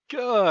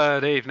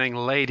Good evening,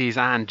 ladies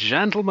and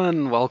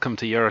gentlemen. Welcome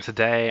to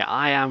EuroToday.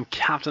 I am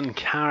Captain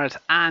Carrot,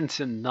 and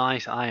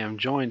tonight I am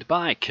joined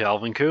by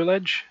Kelvin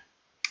Coolidge.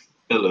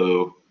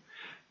 Hello.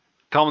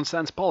 Common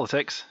Sense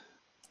Politics.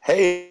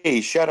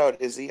 Hey, shout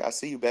out Izzy. I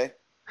see you, babe.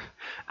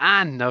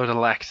 And Note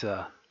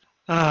Elector.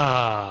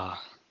 And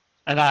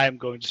I am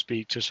going to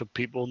speak to some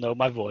people who know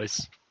my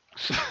voice.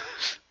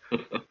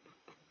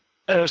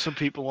 There are some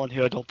people on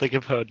here I don't think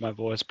have heard my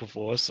voice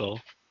before, so...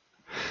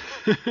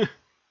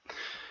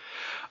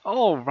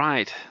 All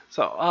right.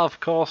 So, of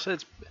course,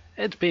 it's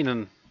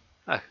been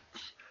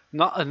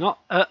not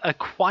a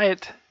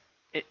quiet,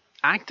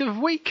 active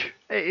week.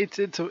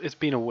 It's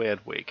been a weird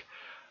week.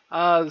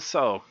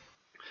 So,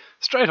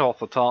 straight off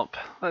the top,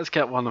 let's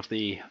get one of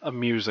the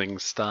amusing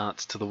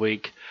starts to the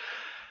week.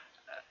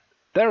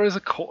 There is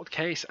a court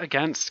case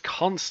against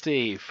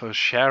Consti for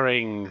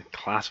sharing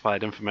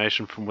classified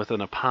information from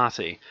within a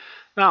party.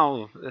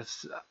 Now,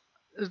 it's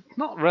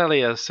not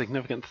really a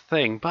significant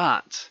thing,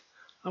 but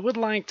I would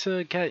like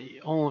to get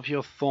all of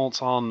your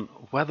thoughts on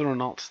whether or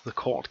not the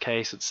court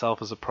case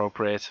itself is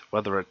appropriate,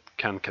 whether it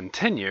can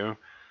continue,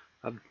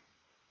 and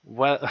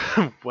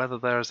whether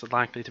there is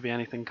likely to be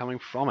anything coming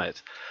from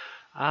it.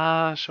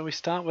 Shall we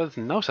start with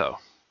Noto?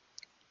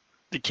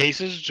 The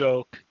case is a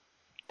joke.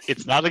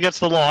 It's not against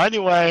the law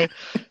anyway,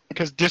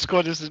 because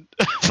Discord isn't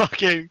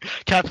fucking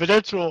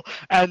confidential,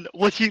 and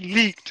what he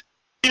leaked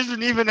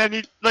isn't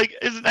any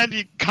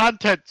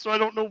content, so I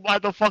don't know why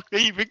the fuck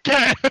they even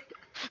care.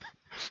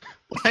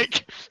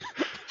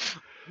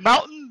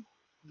 Mountain,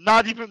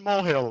 not even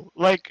molehill.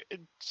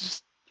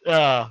 This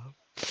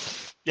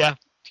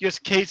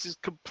case is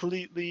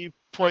completely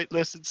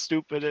pointless and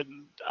stupid,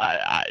 and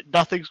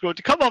nothing's going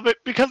to come of it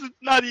because it's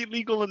not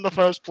illegal in the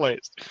first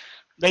place.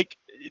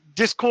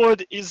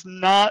 Discord is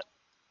not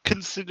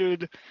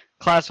considered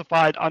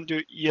classified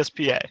under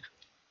ESPA.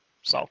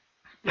 So.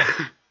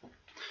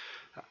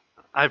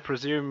 I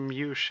presume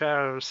you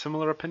share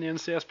similar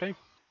opinions, CSP?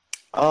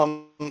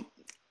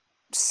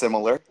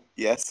 Similar,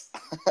 yes.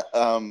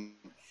 When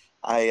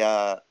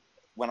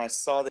I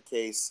saw the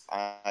case,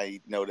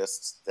 I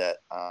noticed that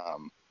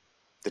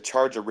the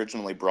charge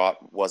originally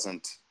brought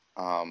wasn't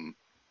a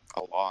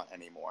law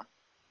anymore.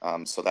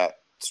 So that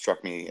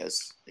struck me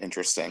as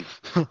interesting.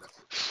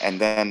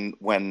 And then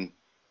when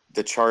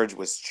the charge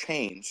was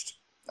changed,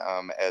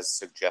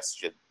 as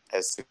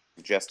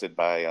suggested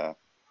by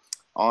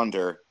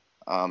Onder,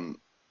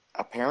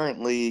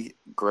 apparently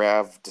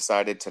Grav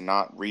decided to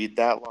not read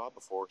that law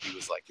before he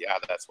was like, yeah,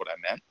 that's what I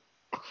meant.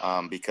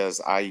 Because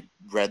I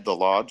read the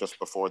law just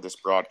before this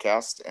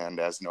broadcast, and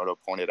as Noto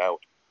pointed out,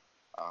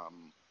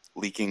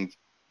 leaking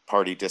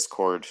party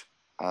Discord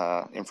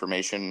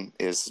information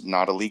is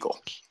not illegal.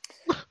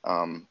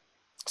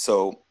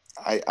 So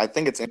I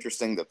think it's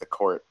interesting that the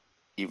court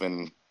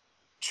even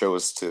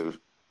chose to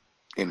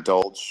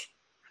indulge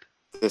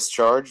this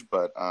charge,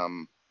 but I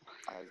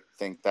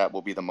think that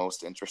will be the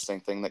most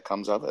interesting thing that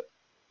comes of it.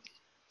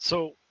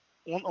 So,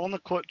 on the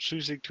court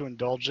choosing to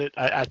indulge it,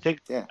 I think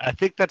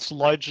that's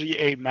largely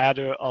a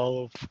matter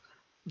of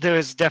there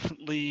is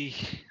definitely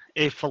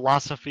a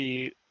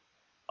philosophy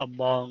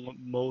among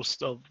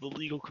most of the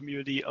legal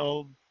community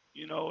of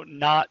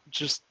not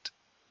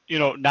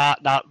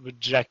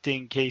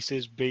rejecting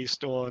cases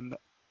based on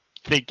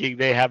thinking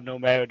they have no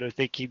merit or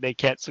thinking they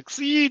can't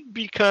succeed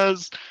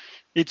because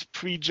it's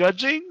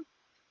prejudging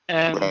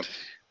and. Right.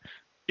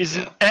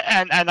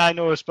 And I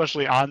know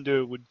especially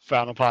Andu would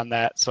frown upon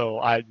that, so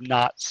I'm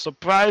not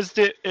surprised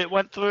it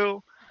went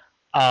through.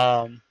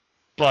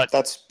 But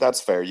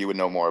that's fair. You would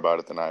know more about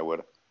it than I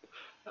would.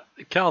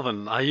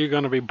 Calvin, are you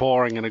going to be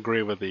boring and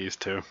agree with these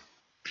two?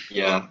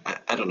 Yeah,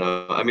 I don't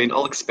know. I mean,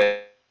 I'll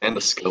expand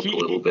the scope a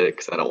little bit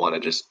because I don't want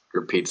to just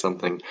repeat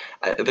something.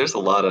 There's a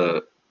lot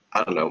of,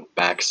 I don't know,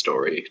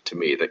 backstory to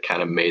me that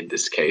kind of made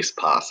this case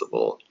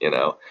possible,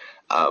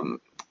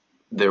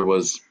 There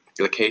was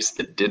the case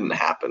that didn't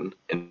happen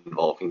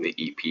involving the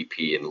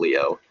EPP and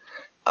Leo.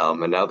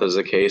 And now there's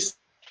a case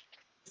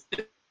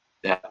that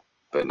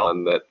happened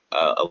on that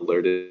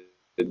alerted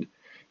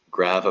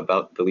Grav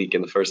about the leak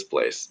in the first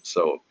place.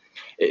 So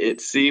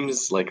it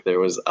seems like there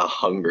was a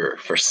hunger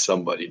for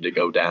somebody to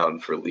go down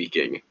for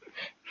leaking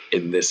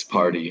in this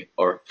party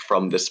or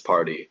from this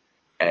party.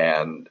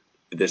 And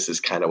this is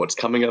kind of what's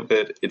coming of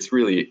it. It's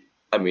really,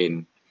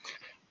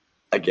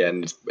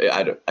 again,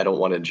 I don't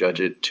want to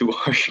judge it too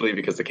harshly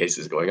because the case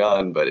is going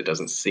on, but it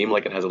doesn't seem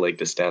like it has a leg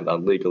to stand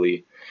on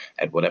legally.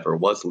 And whatever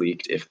was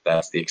leaked, if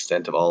that's the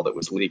extent of all that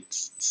was leaked,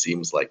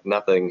 seems like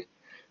nothing.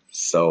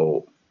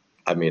 So,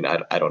 I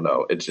don't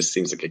know. It just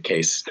seems like a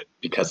case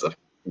because of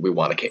we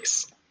want a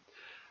case.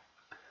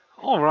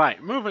 All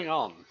right, moving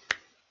on.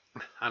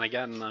 And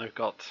again, I've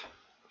got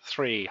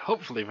three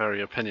hopefully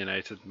very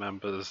opinionated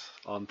members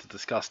on to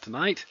discuss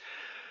tonight.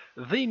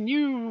 The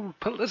new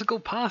political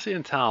party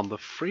in town, the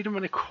Freedom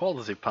and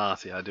Equality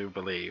Party, I do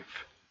believe.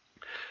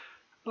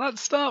 Let's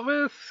start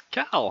with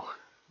Cal.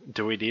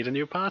 Do we need a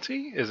new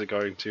party? Is it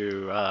going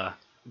to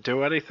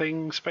do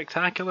anything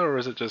spectacular, or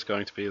is it just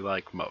going to be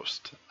like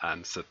most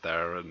and sit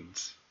there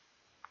and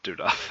do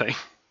nothing?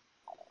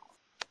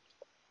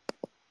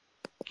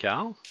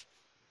 Cal?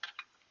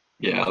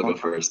 Yeah, I'll go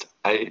first.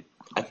 I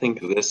think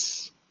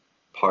this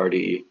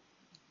party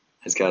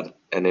has got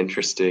an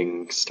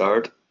interesting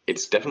start.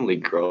 It's definitely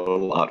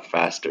grown a lot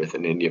faster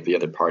than any of the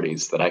other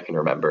parties that I can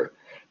remember.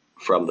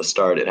 From the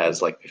start, it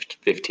has like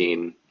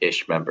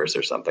 15-ish members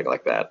or something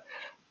like that.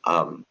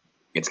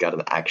 It's got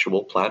an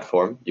actual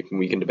platform.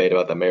 We can debate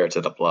about the merits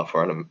of the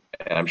platform,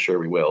 and I'm sure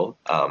we will.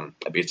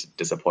 I'd be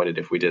disappointed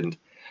if we didn't.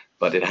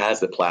 But it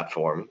has a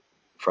platform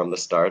from the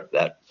start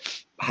that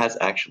has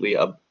actually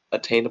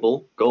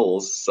attainable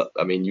goals. So,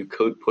 I mean, you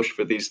could push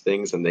for these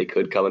things, and they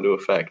could come into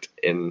effect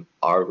in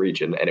our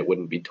region, and it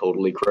wouldn't be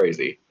totally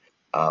crazy.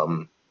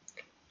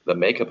 The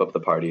makeup of the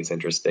party is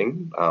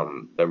interesting.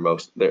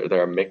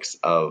 They're a mix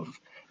of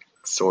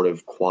sort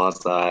of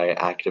quasi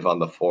active on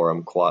the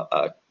forum,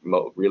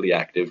 really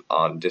active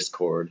on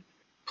Discord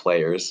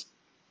players,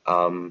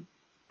 and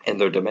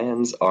their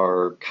demands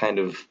are kind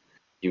of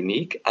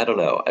unique. I don't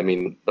know. I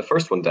mean, the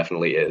first one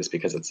definitely is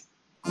because it's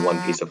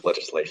one piece of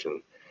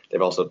legislation.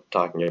 They're also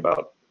talking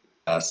about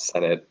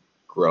Senate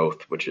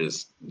growth, which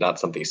is not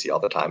something you see all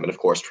the time, and of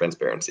course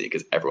transparency,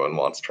 because everyone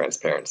wants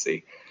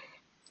transparency.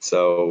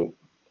 So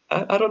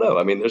I don't know.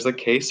 I mean, there's a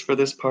case for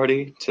this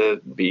party to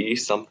be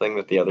something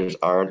that the others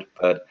aren't,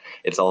 but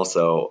it's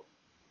also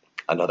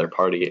another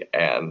party,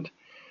 and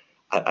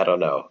I don't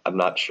know. I'm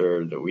not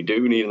sure that we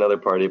do need another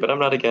party, but I'm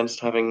not against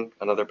having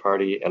another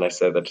party. And I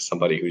say that to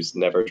somebody who's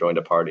never joined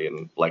a party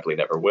and likely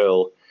never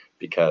will,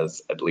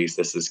 because at least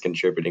this is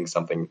contributing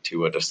something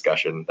to a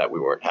discussion that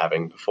we weren't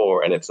having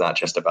before. And it's not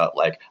just about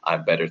like,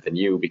 I'm better than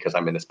you because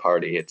I'm in this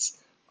party. It's,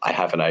 I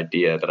have an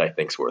idea that I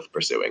think's worth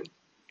pursuing.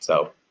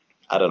 So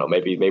I don't know.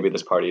 Maybe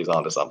this party is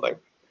onto something.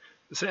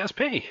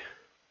 CSP.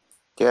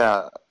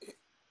 Yeah,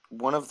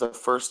 one of the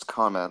first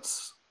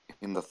comments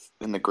in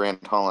the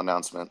Grand Hall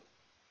announcement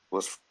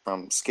was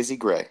from Skizzy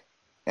Gray,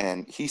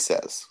 and he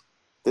says,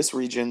 "This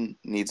region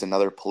needs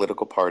another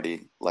political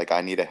party like I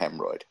need a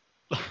hemorrhoid."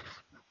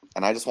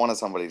 And I just wanted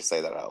somebody to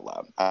say that out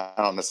loud. I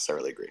don't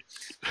necessarily agree,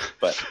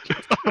 but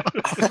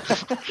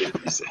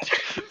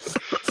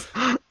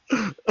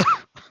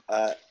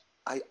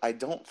I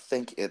don't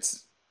think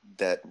it's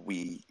that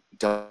we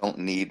don't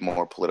need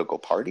more political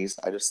parties.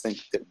 I just think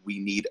that we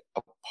need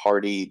a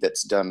party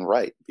that's done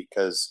right,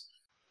 because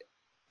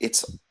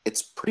it's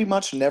pretty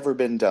much never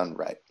been done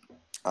right.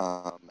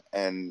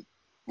 And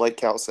like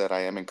Cal said,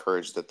 I am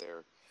encouraged that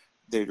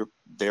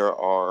there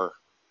are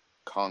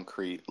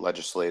concrete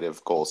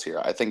legislative goals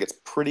here. I think it's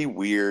pretty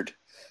weird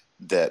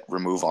that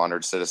remove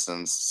honored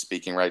citizens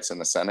speaking rights in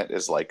the Senate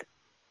is like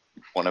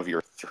one of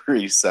your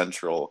three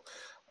central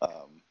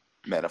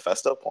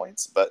manifesto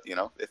points. But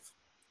if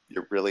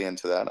you're really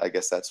into that, I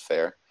guess that's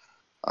fair.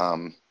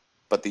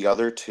 But the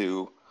other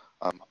two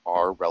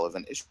are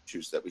relevant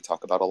issues that we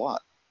talk about a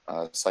lot,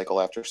 cycle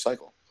after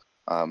cycle.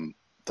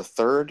 The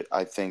third,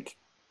 I think,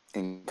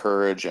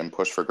 encourage and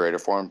push for greater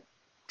forum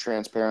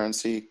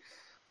transparency,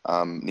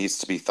 needs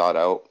to be thought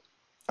out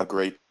a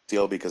great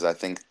deal, because I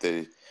think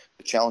the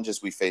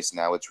challenges we face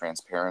now with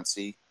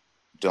transparency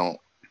don't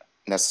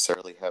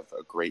necessarily have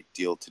a great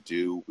deal to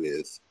do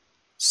with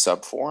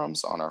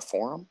sub-forums on our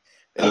forum.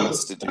 It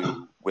has to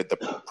do with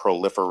the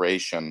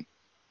proliferation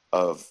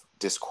of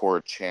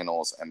Discord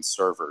channels and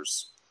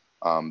servers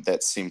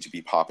that seem to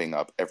be popping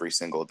up every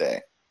single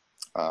day.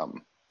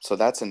 So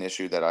that's an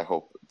issue that I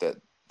hope that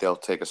they'll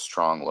take a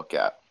strong look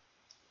at.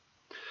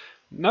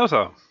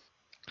 Noto.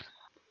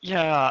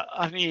 Yeah,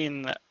 I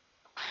mean,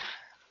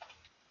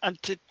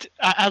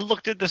 I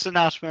looked at this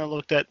announcement. I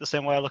looked at it the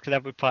same way I look at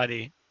every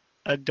party.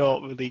 I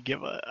don't really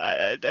give a.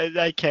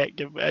 I can't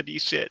give any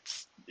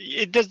shits.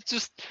 It does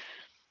just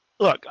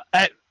look.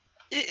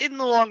 In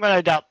the long run,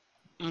 I doubt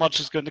much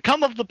is going to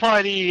come of the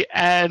party,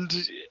 and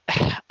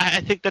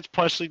I think that's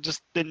partially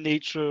just the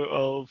nature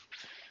of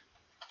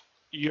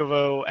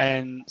Euro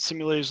and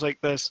simulators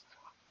like this.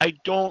 I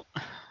don't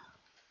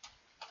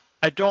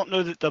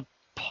know that the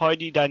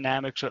party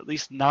dynamics, or at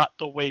least not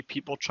the way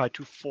people try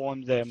to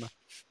form them,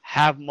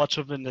 have much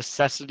of a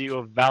necessity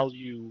or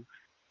value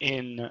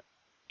in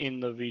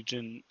the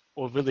region,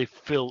 or really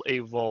fill a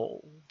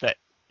role that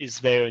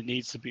is there and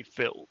needs to be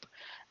filled.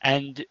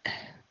 And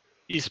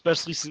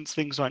especially since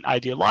things aren't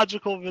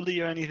ideological really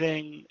or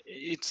anything,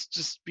 it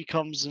just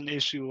becomes an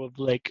issue of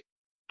like,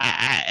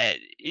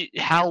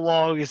 how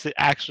long is it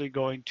actually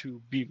going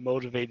to be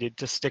motivated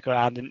to stick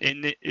around,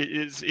 and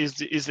is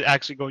it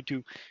actually going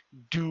to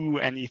do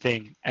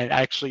anything and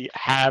actually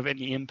have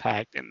any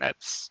impact? And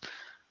that's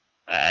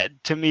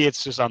to me,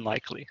 it's just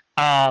unlikely.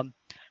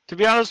 To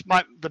be honest,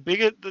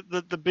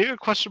 the bigger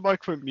question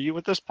mark for me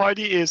with this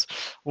party is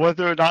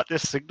whether or not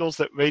this signals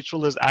that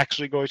Rachel is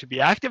actually going to be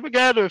active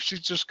again, or if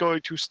she's just going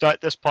to start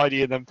this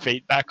party and then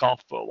fade back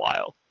off for a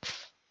while,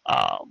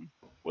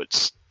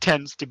 which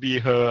tends to be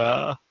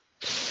her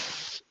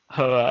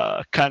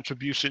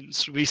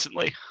contributions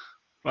recently.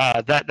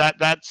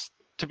 That's,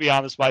 to be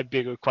honest, my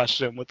bigger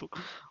question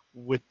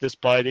with this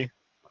party.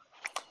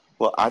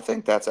 Well, I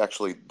think that's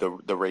actually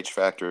the Rage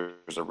factor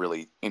is a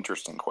really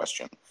interesting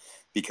question,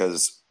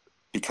 because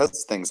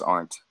things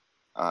aren't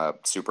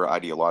super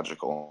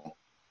ideological.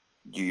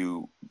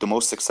 the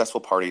most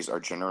successful parties are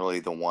generally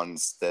the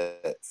ones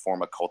that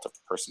form a cult of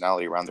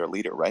personality around their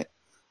leader, right?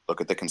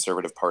 Look at the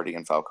Conservative Party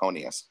and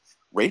Falconius.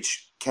 Rach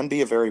can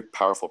be a very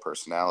powerful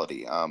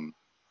personality.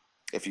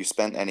 If you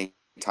spent any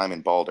time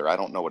in Balder, I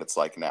don't know what it's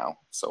like now,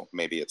 so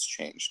maybe it's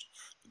changed.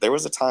 There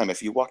was a time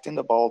if you walked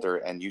into Balder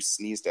and you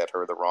sneezed at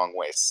her the wrong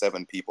way,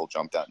 7 people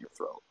jumped down your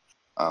throat.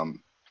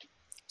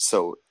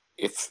 So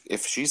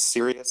if she's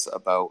serious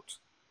about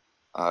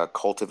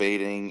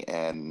cultivating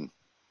and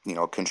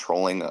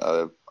controlling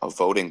a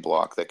voting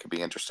block, that could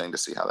be interesting to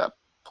see how that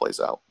plays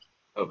out.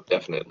 Oh,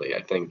 definitely.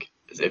 I think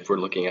if we're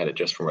looking at it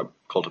just from a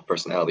cult of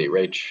personality,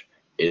 Rach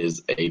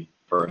is a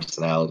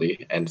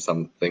personality and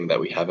something that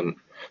we haven't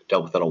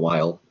dealt with in a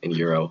while in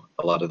Euro.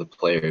 A lot of the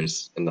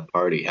players in the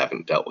party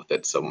haven't dealt with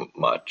it so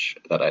much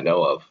that I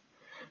know of.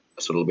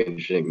 So it'll be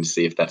interesting to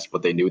see if that's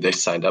what they knew they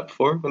signed up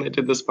for when they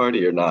did this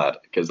party or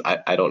not, because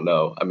I don't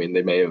know. I mean,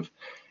 they may have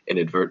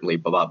inadvertently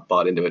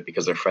bought into it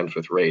because they're friends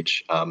with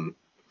Rach,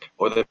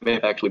 or they may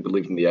have actually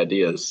believed in the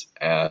ideas,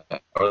 or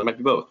it might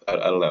be both. I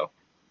don't know.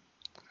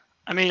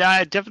 I mean,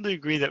 I definitely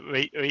agree that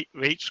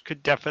Rach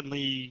could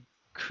definitely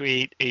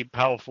create a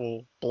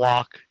powerful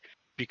block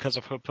because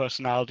of her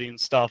personality and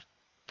stuff.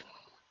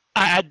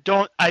 I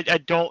don't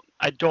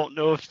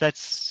know if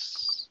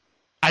that's.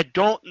 I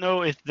don't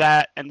know if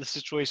that and the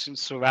situation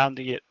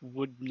surrounding it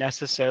would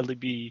necessarily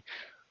be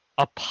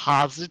a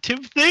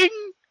positive thing.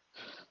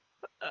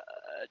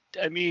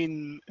 I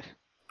mean,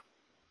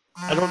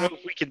 I don't know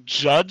if we can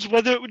judge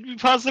whether it would be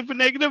positive or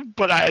negative,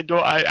 but I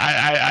don't.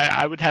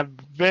 I would have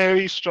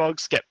very strong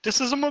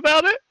skepticism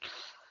about it.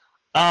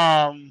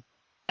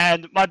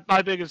 And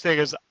my biggest thing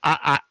is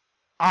I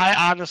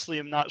honestly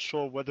am not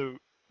sure whether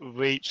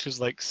Rach is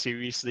like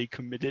seriously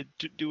committed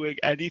to doing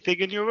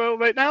anything in Euro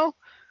right now.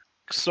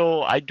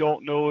 So I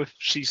don't know if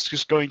she's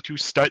just going to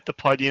start the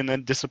party and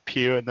then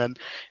disappear and then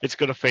it's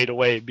going to fade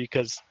away,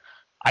 because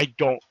I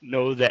don't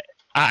know that.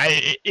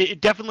 It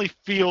definitely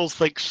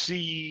feels like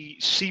she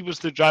was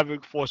the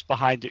driving force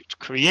behind its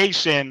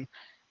creation,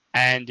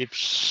 and if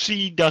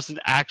she doesn't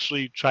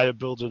actually try to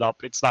build it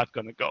up, it's not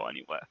going to go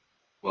anywhere.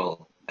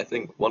 Well, I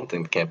think one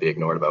thing that can't be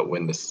ignored about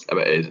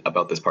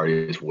this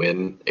party is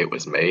when it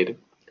was made.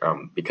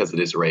 Because it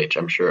is Rach,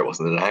 I'm sure it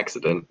wasn't an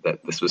accident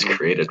that this was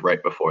created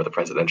right before the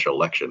presidential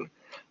election.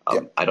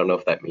 I don't know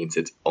if that means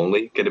it's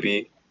only going to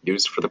be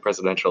used for the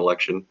presidential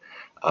election,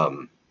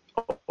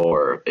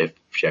 or if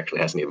she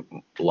actually has any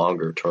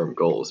longer-term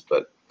goals.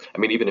 But I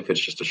mean, even if it's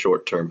just a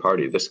short-term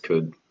party, this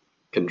could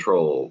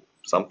control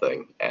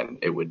something, and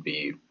it would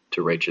be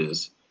to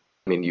Rach's.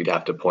 I mean, you'd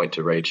have to point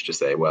to Rach to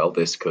say, well,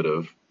 this could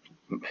have,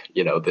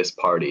 this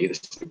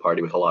new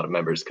party with a lot of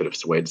members could have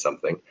swayed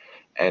something.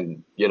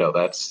 And,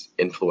 that's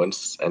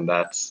influence and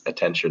that's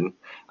attention.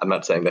 I'm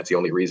not saying that's the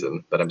only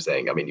reason, but I'm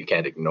saying, you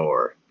can't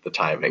ignore the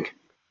timing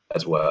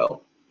as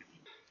well.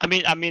 I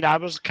mean, I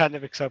was kind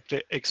of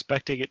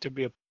expecting it to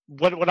be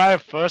when I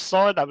first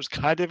saw it, I was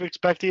kind of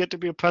expecting it to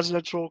be a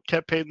presidential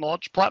campaign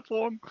launch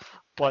platform,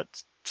 but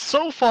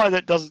so far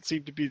that doesn't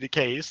seem to be the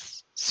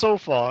case. So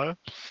far,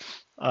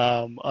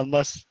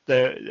 unless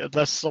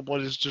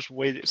someone is just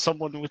waiting,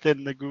 someone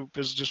within the group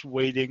is just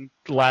waiting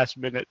last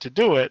minute to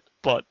do it.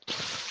 But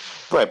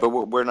right, but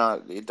we're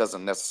not. It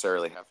doesn't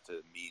necessarily have to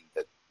mean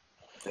that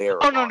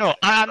they're. Oh no,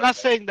 I'm not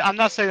saying that. I'm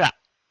not saying that.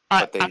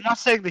 I'm not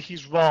saying that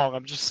he's wrong.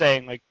 I'm just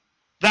saying like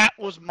that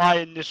was my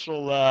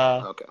initial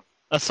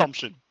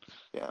assumption.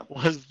 Yeah.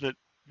 Was that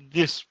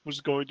this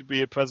was going to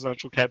be a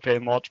presidential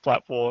campaign launch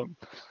platform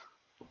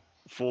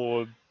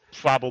for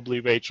probably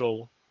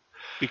Rachel,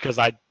 because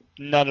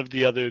none of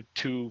the other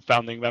 2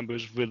 founding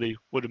members really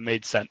would have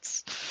made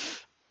sense.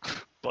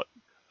 But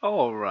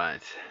all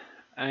right,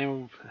 I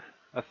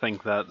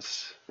think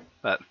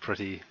that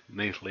pretty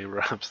neatly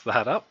wraps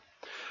that up.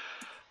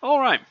 All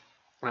right,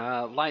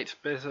 a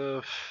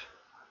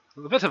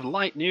bit of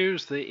light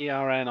news: the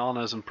ERN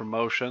honors and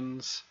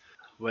promotions,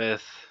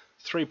 with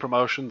 3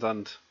 promotions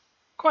and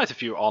quite a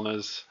few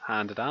honors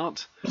handed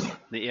out.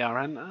 The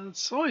ERN,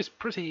 it's always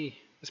pretty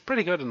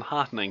good and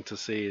heartening to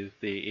see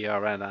the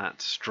ERN at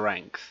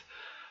strength.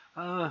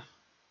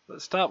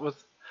 Let's start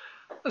with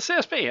the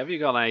CSP. Have you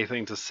got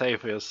anything to say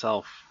for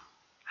yourself,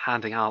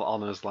 handing out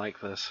honors like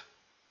this,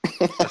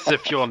 as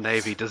if your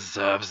navy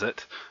deserves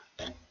it?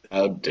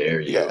 How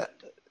dare you? Yeah.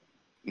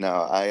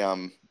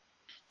 No,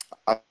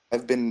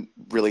 I've been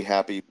really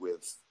happy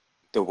with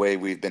the way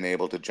we've been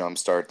able to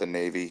jumpstart the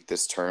Navy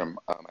this term.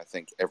 I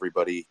think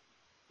everybody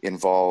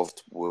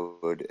involved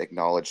would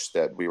acknowledge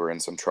that we were in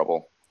some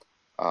trouble.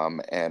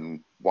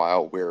 And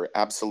while we're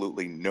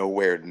absolutely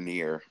nowhere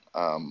near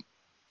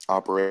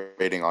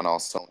operating on all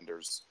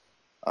cylinders,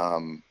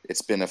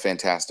 it's been a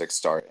fantastic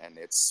start. And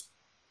it's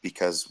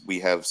because we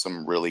have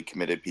some really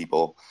committed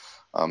people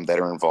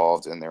that are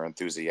involved and they're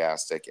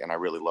enthusiastic. And I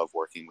really love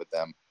working with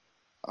them.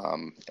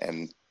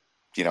 And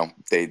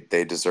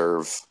they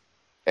deserve.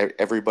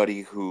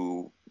 Everybody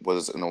who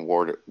was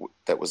awarded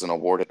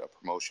a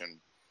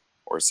promotion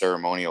or a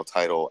ceremonial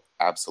title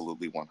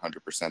absolutely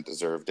 100%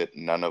 deserved it.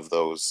 None of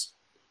those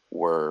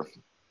were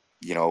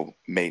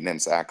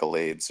maintenance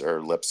accolades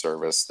or lip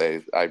service.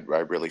 I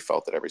really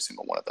felt that every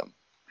single one of them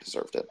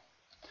deserved it.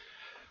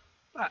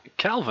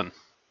 Calvin.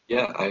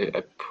 Yeah,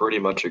 I pretty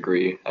much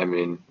agree. I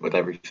mean, with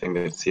everything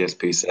that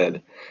CSP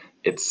said,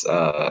 it's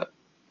the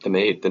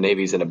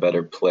Navy's in a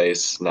better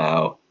place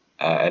now,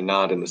 and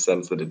not in the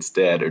sense that it's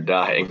dead or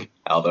dying.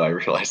 Although I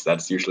realize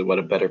that's usually what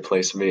a better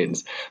place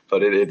means,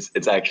 but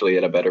it's actually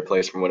in a better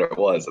place from what it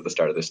was at the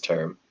start of this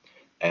term,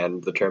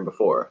 and the term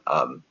before.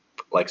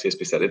 Like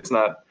CSP said, it's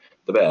not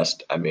the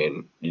best. I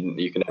mean,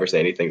 you can never say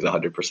anything's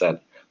 100%,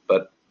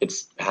 but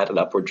it's had an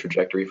upward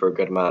trajectory for a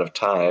good amount of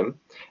time.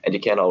 And you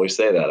can't always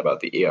say that about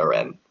the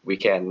ERN. We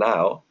can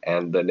now,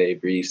 and the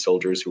Navy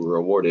soldiers who were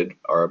awarded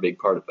are a big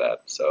part of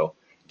that. So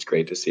it's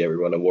great to see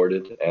everyone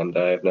awarded, and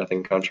I have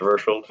nothing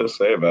controversial to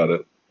say about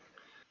it.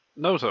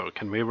 Noto,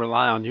 can we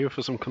rely on you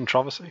for some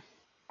controversy?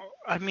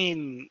 I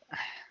mean,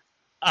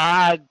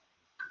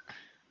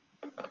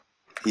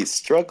 He's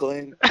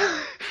struggling.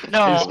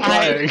 no, He's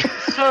trying.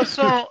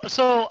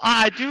 so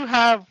I do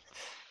have.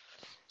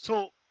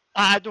 So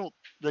I don't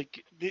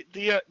like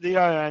the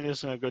ERN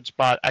is in a good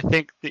spot. I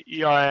think the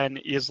ERN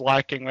is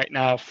lacking right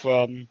now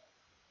from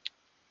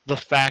the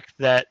fact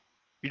that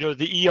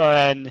the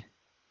ERN,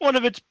 one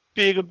of its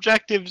big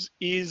objectives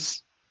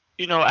is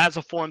as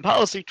a foreign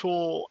policy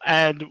tool,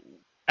 and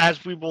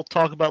as we will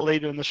talk about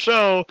later in the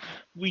show,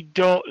 we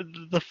don't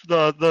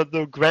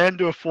the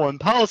grander foreign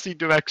policy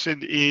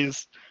direction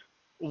is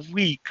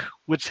weak,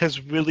 which has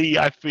really,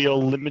 I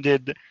feel,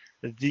 limited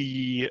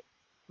the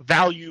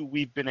value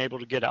we've been able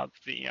to get out of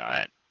the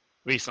ERN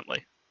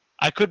recently.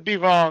 I could be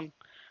wrong,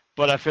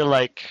 but I feel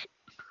like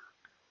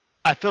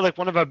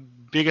one of our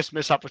biggest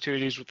missed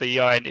opportunities with the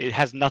ERN, it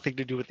has nothing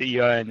to do with the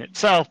ERN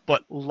itself,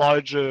 but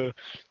larger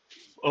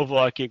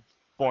overarching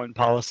foreign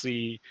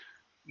policy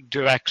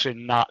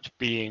direction not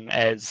being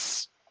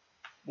as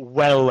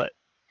well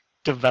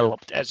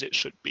developed as it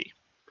should be.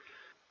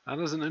 That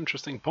is an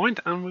interesting point,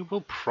 and we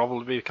will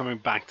probably be coming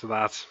back to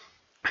that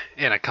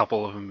in a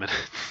couple of minutes.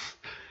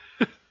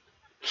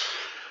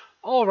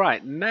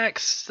 Alright,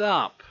 next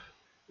up,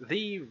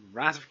 the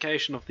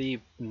ratification of the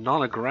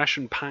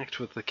non-aggression pact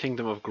with the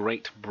Kingdom of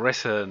Great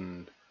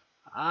Britain.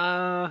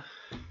 Shall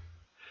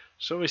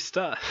we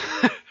start?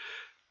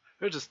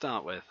 Who to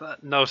start with?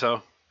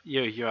 Noto,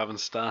 you haven't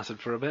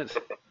started for a bit.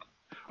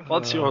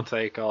 What's your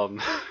take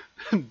on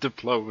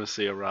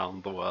diplomacy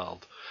around the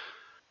world?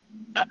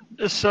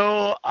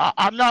 So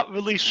I'm not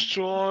really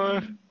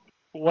sure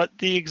what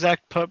the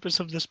exact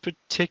purpose of this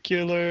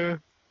particular,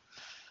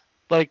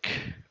 I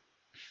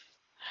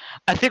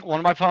think one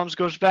of my problems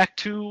goes back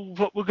to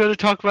what we're going to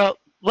talk about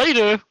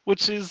later,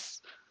 which is,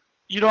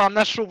 I'm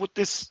not sure what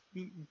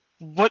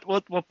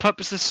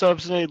purpose this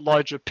serves in a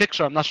larger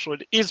picture. I'm not sure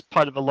it is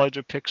part of a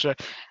larger picture,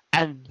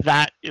 and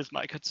that is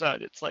my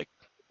concern. It's like,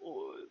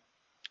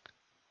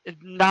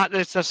 not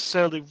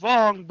necessarily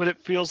wrong, but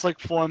it feels like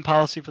foreign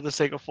policy for the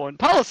sake of foreign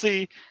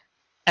policy,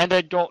 and I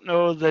don't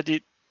know that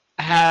it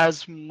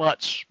has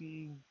much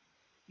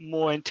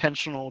more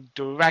intentional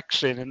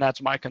direction, and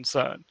that's my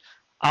concern.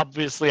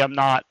 Obviously, I'm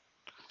not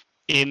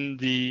in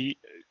the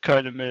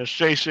current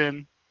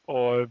administration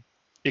or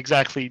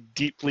exactly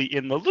deeply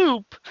in the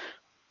loop,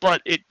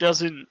 but it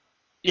doesn't.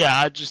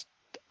 Yeah,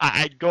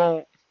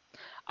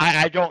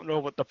 I don't know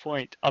what the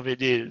point of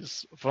it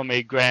is from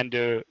a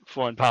grander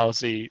foreign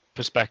policy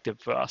perspective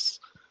for us.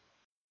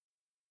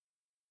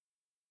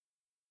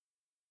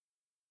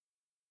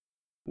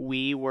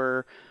 We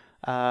were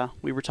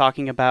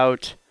talking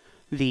about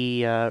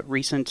the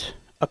recent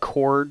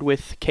accord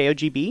with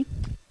KOGB.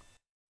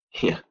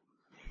 Yeah.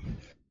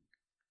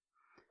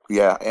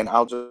 Yeah, and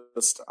I'll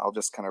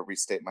just kind of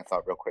restate my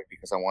thought real quick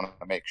because I want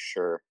to make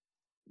sure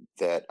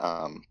that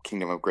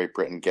Kingdom of Great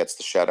Britain gets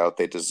the shout out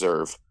they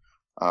deserve.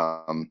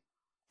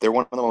 They're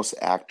one of the most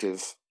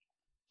active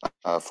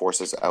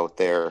forces out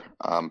there,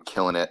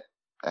 killing it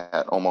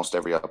at almost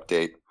every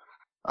update.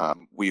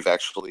 We've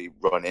actually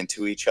run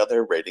into each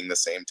other rating the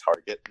same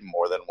target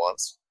more than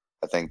once.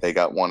 I think they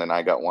got one and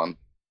I got one.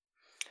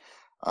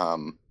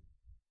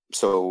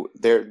 So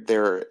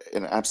they're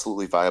an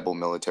absolutely viable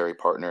military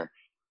partner.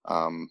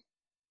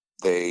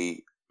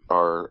 They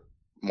are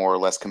more or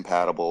less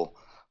compatible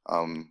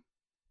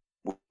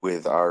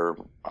with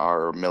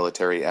our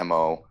military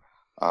MO,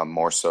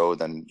 more so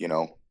than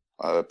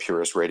a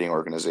purist rating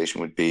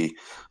organization would be.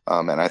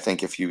 And I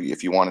think if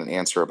you want an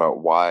answer about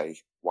why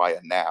a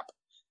NAP,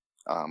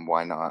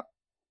 why not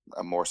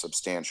a more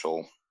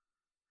substantial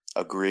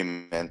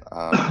agreement?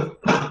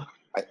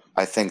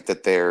 I think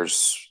that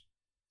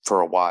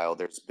for a while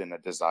there's been a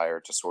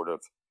desire to sort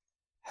of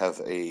have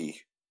a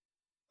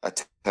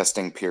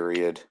testing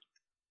period,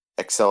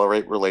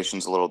 accelerate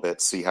relations a little bit,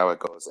 see how it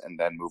goes, and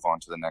then move on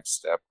to the next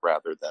step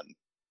rather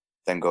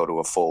than go to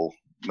a full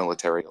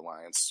military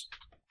alliance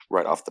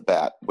right off the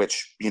bat,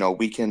 which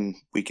we can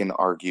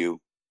argue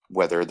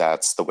whether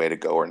that's the way to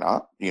go or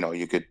not.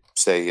 You could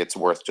say it's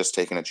worth just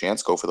taking a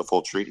chance, go for the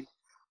full treaty,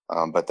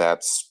 but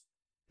that's,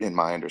 in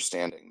my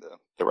understanding,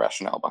 the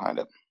rationale behind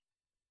it.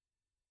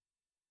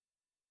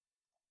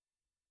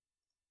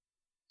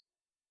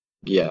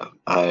 Yeah,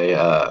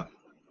 I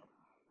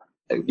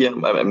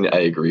mean, I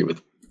agree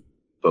with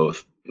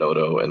both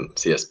Noto and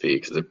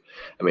CSP because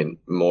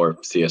more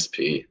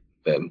CSP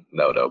than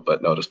Noto,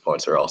 but Noto's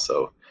points are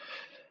also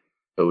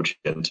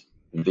cogent.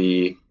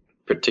 The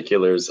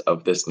particulars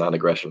of this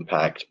non-aggression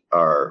pact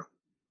are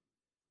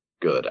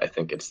good. I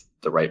think it's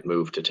the right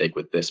move to take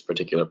with this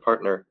particular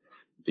partner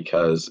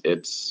because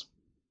it's,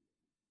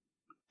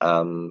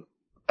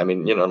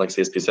 like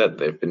CSP said,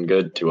 they've been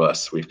good to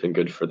us. We've been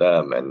good for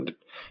them, and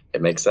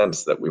it makes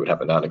sense that we would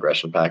have a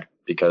non-aggression pact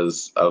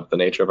because of the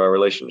nature of our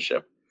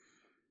relationship.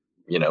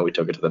 We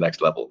took it to the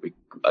next level.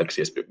 Like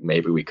CSP,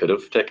 maybe we could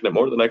have taken it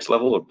more to the next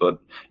level, but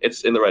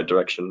it's in the right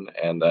direction,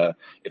 and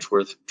it's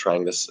worth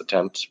trying this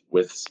attempt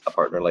with a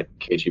partner like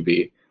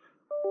KGB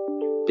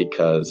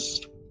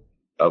because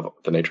of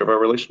the nature of our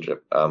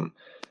relationship.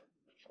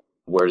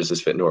 Where does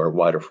this fit into our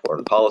wider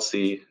foreign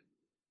policy?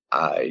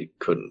 I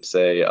couldn't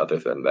say other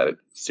than that it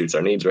suits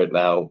our needs right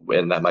now,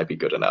 and that might be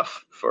good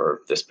enough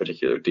for this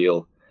particular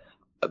deal.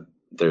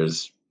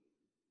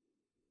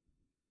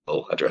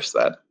 We'll address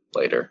that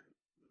later.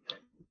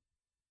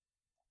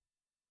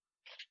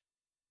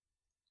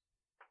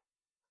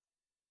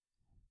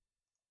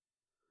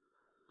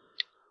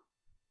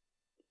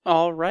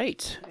 All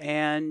right.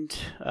 And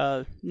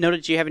Nota,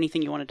 do you have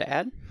anything you wanted to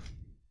add?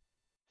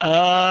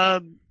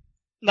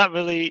 Not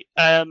really.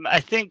 I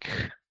think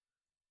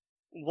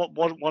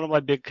one of my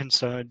big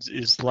concerns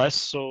is less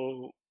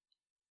so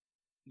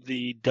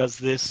does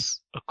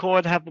this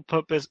accord have a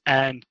purpose,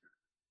 and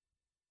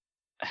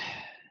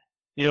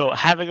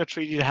having a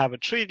treaty to have a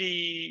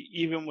treaty,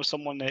 even with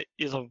someone that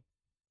is a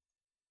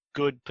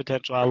good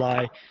potential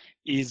ally,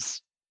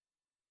 is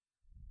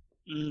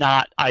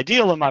not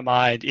ideal in my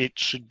mind. It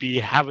should be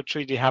have a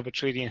treaty,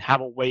 and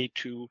have a way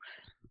to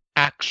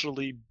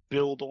actually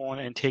build on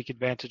and take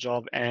advantage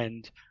of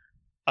and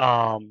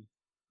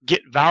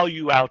get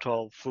value out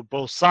of for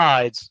both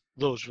sides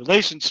those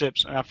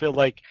relationships. And I feel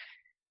like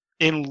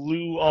in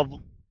lieu of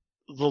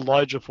the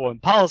larger foreign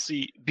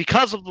policy,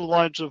 because of the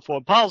larger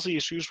foreign policy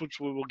issues,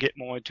 which we will get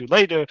more into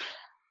later,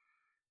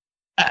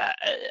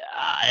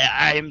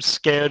 I am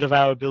scared of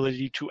our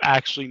ability to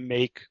actually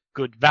make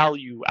good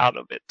value out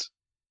of it,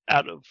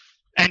 out of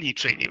any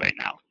treaty right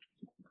now.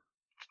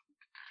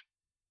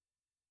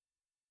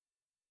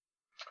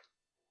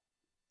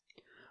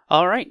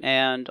 All right.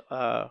 And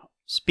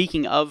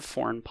speaking of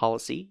foreign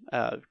policy,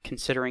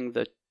 considering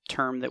the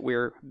term that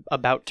we're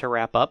about to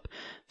wrap up,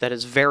 that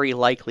is very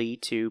likely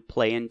to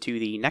play into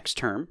the next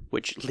term,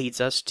 which leads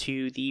us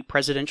to the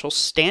presidential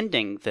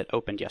standing that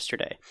opened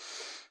yesterday.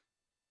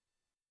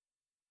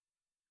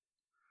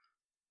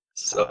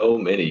 So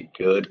many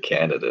good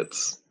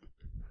candidates.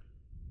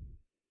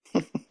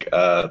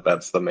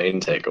 That's the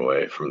main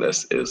takeaway from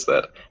this, is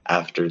that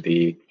after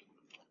the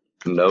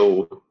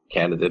no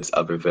candidates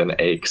other than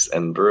Aikes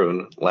and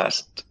Brune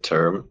last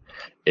term,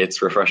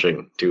 it's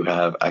refreshing to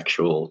have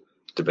actual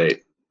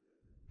debate,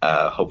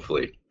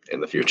 hopefully, in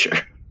the future.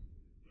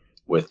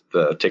 With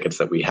the tickets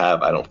that we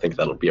have, I don't think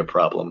that'll be a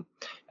problem.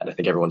 And I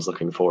think everyone's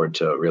looking forward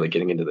to really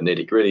getting into the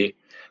nitty-gritty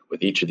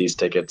with each of these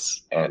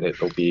tickets, and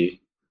it'll be...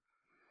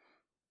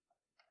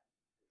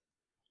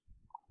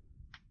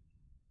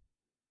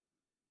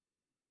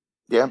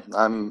 Yeah,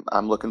 I'm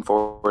looking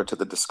forward to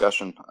the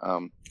discussion.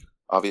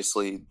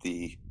 Obviously,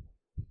 the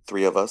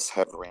three of us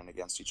have ran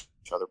against each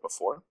other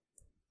before,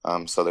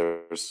 so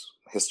there's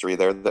history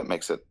there that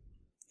makes it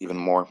even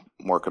more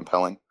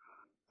compelling.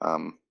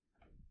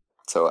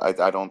 So I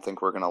don't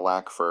think we're going to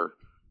lack for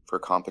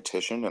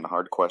competition and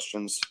hard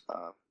questions,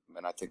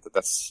 and I think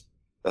that's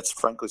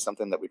frankly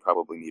something that we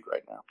probably need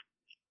right now.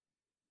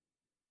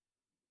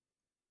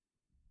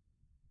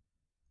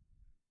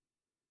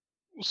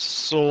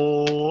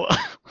 So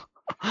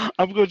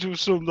I'm going to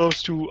assume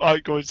those two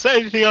aren't going to say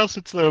anything else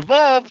since they're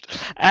involved,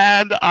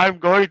 and I'm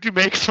going to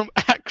make some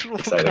actual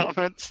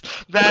comments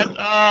that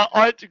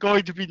aren't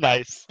going to be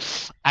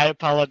nice. I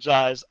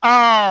apologize.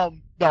 No,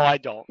 I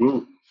don't.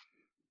 Ooh.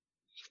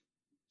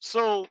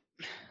 So,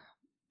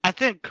 I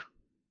think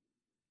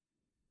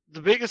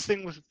the biggest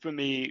thing for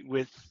me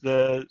with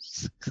the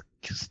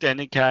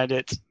standing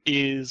candidates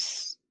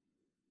is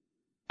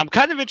I'm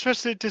kind of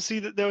interested to see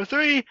that there are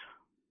three,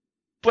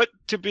 but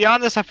to be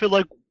honest, I feel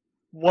like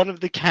one of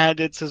the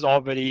candidates is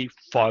already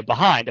far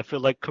behind. I feel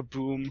like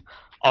Kaboom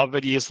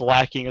already is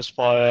lacking as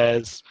far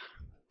as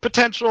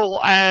potential,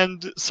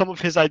 and some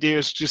of his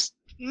ideas just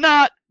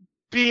not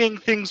being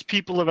things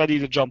people are ready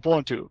to jump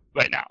onto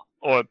right now,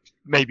 or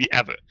maybe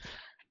ever.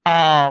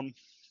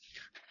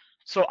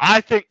 So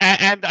I think,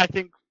 and I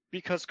think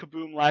because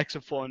Kaboom lacks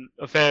of foreign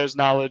affairs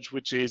knowledge,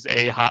 which is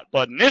a hot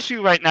button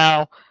issue right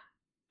now,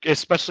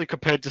 especially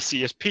compared to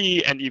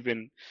CSP and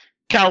even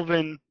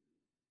Calvin,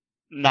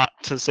 not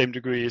to the same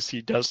degree as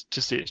he does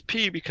to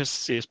CSP, because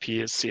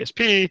CSP is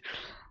CSP.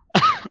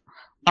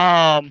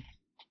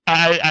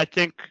 I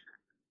think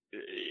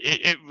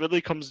it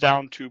really comes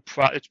down to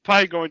it's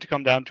probably going to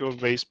come down to a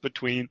race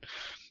between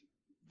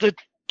the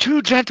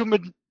two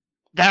gentlemen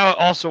that are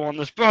also on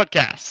this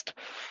broadcast.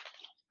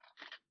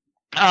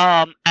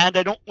 And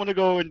I don't want to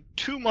go in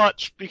too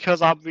much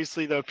because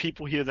obviously there are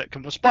people here that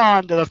can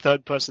respond and a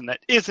third person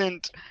that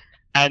isn't,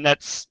 and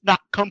that's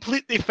not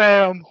completely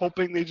fair. I'm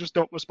hoping they just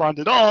don't respond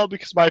at all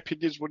because my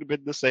opinions would have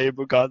been the same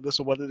regardless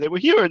of whether they were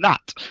here or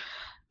not.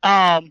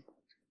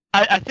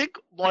 I think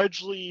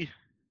largely,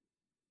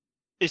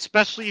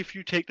 especially if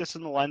you take this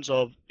in the lens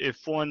of if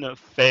foreign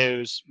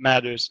affairs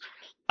matters,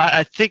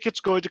 I think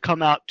it's going to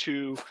come out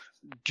to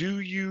do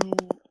you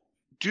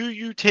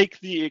take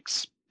the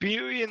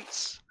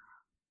experience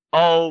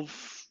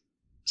of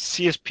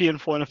CSP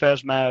and foreign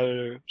affairs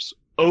matters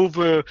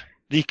over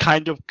the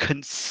kind of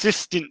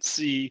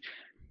consistency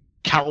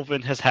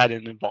Calvin has had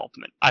in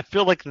involvement. I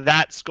feel like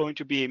that's going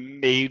to be a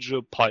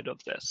major part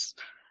of this.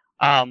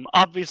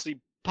 Obviously,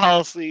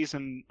 policies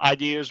and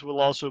ideas will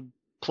also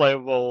play a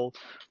role,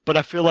 but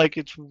I feel like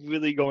it's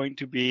really going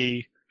to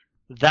be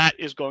that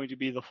is going to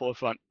be the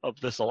forefront of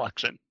this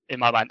election in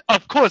my mind.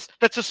 Of course,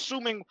 that's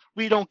assuming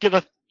we don't get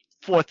a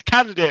fourth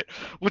candidate,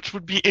 which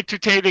would be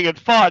entertaining and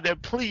fun.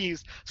 And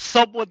please,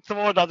 someone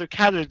throw another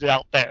candidate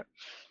out there.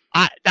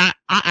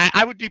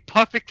 I would be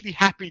perfectly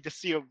happy to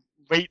see a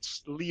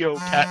rates Leo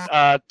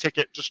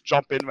ticket just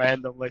jump in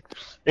randomly.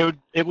 It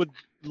would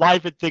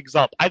liven things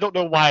up. I don't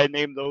know why I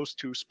named those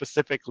two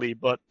specifically,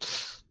 but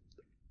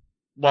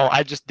well,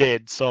 I just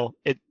did. So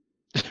it.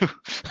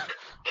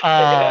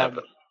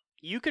 happen.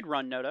 You could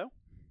run Noto.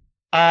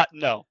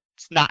 No,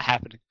 it's not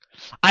happening.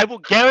 I will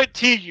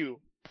guarantee you,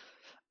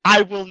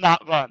 I will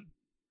not run.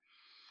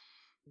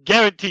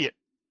 Guarantee it.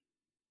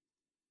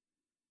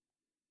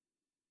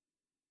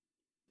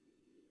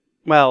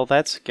 Well,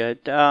 that's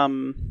good.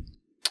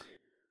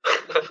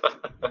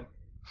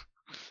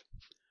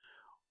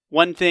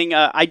 One thing,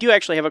 I do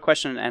actually have a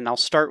question, and I'll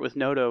start with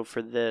Noto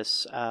for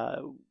this.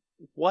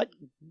 What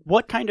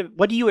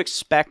do you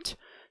expect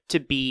to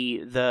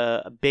be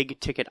the big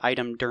ticket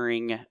item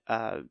during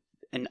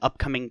an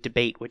upcoming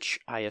debate, which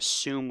I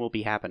assume will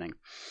be happening?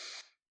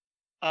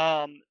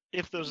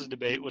 If there's a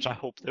debate, which I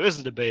hope there is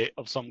a debate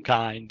of some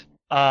kind,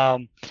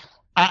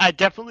 I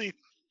definitely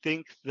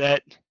think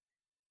that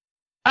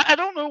I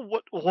don't know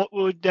what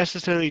would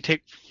necessarily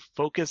take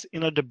focus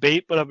in a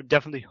debate, but I would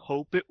definitely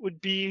hope it would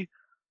be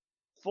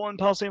foreign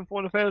policy and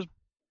foreign affairs,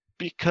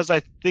 because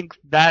I think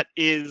that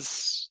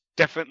is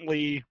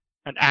definitely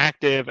an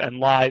active and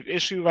live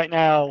issue right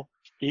now,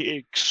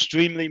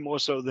 extremely more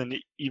so than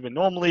it even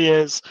normally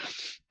is,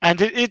 and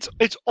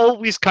it's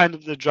always kind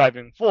of the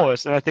driving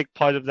force. And I think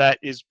part of that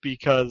is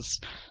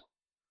because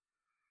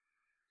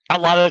a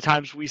lot of the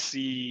times we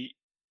see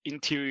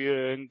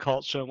interior and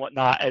culture and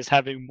whatnot as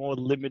having more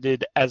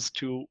limited as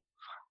to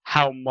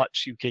how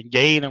much you can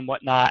gain and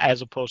whatnot,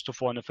 as opposed to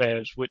foreign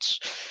affairs, which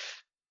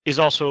is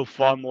also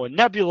far more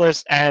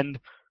nebulous and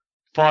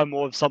far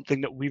more of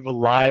something that we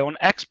rely on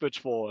experts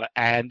for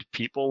and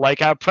people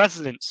like our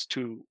presidents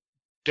to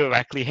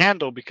directly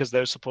handle, because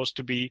they're supposed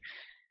to be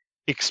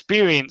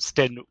experienced.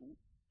 And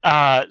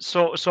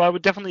so I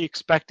would definitely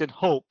expect and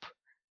hope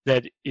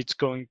that it's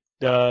going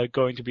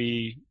to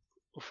be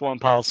foreign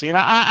policy, and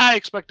I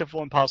expect that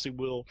foreign policy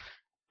will,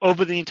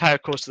 over the entire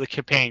course of the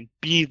campaign,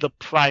 be the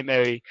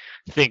primary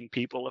thing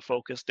people are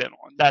focused in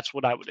on. That's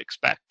what I would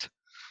expect.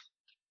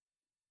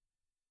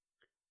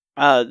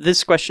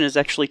 This question is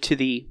actually to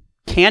the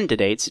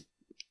candidates.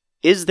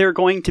 Is there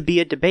going to be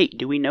a debate?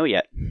 Do we know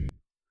yet?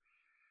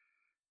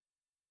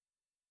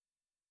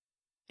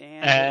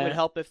 And it would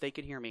help if they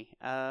could hear me.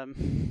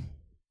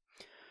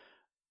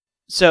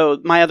 So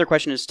my other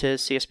question is to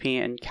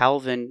CSP and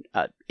Calvin.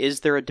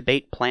 Is there a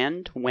debate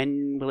planned?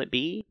 When will it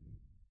be?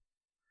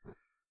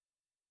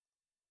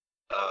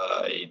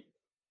 I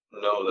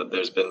know that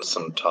there's been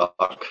some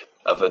talk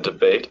of a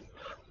debate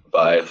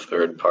by a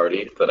third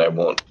party that I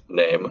won't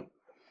name.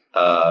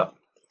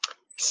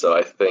 So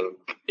I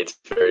think it's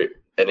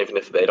and even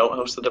if they don't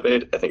host the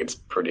debate, I think it's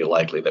pretty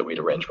likely that we'd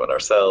arrange one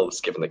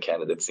ourselves, given the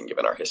candidates and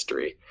given our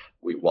history.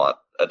 We want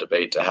a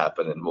debate to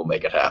happen, and we'll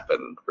make it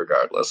happen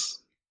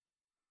regardless.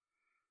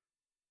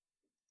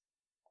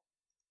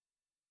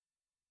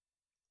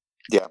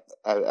 Yeah,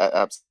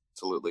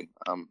 absolutely.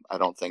 I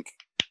don't think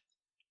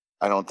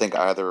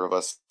either of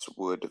us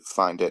would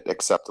find it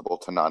acceptable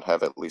to not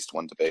have at least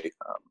one debate,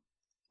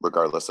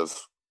 regardless of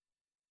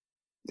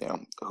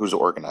who's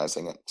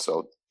organizing it.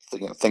 So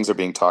things are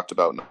being talked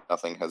about.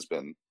 Nothing has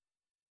been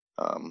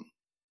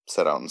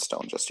set out in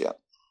stone just yet.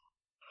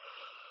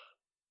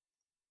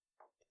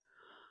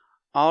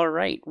 All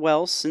right.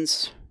 Well,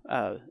 since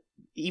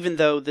even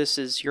though this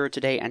is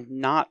EuroToday and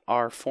not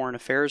our foreign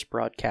affairs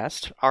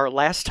broadcast, our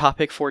last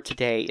topic for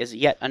today is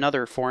yet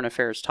another foreign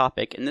affairs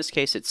topic. In this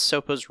case, it's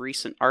SOPA's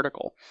recent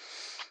article,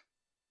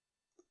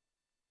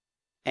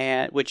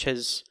 which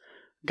has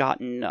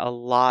gotten a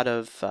lot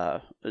of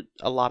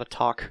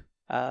talk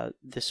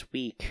this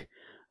week.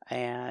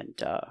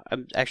 And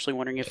I'm actually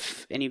wondering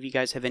if any of you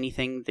guys have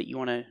anything that you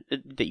want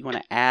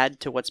to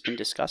add to what's been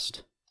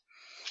discussed.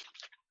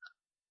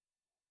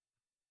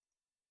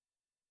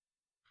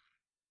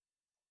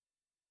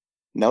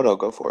 No,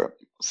 go for it.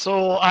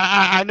 So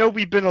I know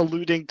we've been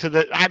alluding to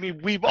the. I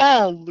mean, we've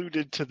all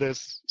alluded to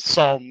this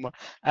some,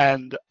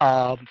 and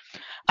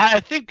I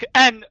think,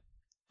 and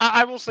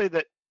I will say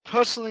that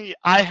personally,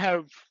 I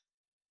have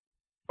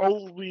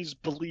always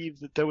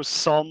believed that there was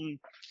some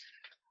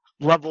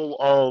level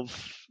of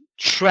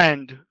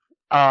trend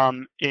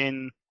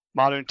in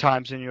modern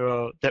times in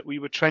Euro that we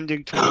were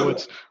trending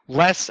towards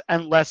less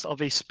and less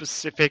of a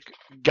specific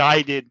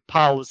guided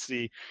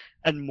policy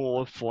and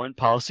more foreign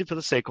policy for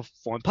the sake of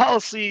foreign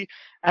policy,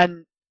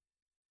 and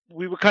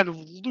we were kind of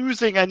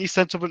losing any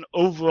sense of an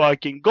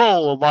overarching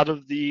goal. A lot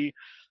of the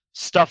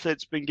stuff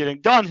that's been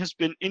getting done has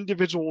been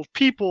individual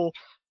people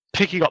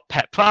picking up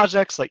pet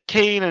projects like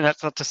Kane, and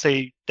that's not to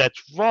say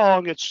that's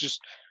wrong. It's just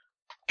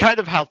kind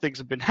of how things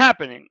have been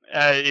happening.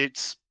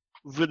 It's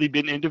really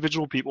been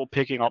individual people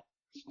picking up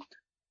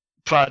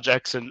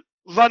projects and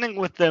running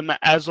with them,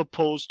 as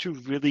opposed to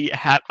really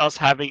us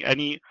having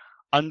any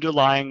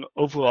underlying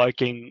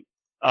overarching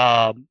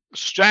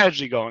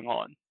strategy going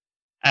on.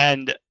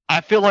 And I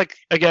feel like,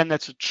 again,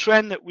 that's a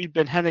trend that we've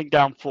been heading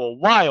down for a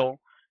while.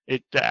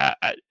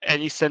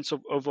 Any sense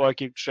of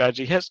overarching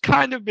strategy has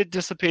kind of been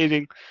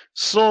dissipating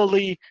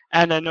slowly,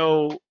 and I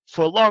know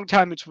for a long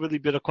time it's really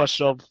been a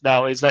question of,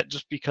 now, is that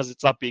just because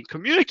it's not being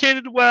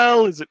communicated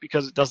well? Is it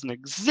because it doesn't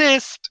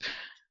exist?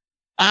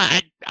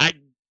 I'm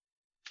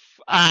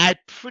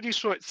pretty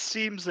sure it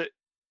seems that,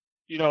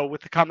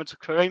 with the comments of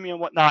Karami and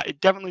whatnot, it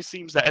definitely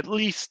seems that at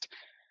least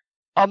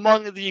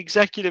among the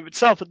executive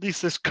itself, at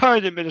least this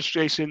current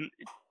administration,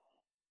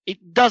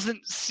 it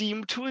doesn't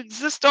seem to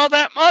exist all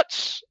that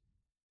much.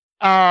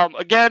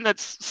 Again, it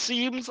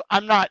seems.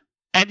 I'm not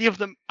any of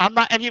them. I'm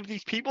not any of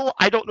these people.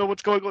 I don't know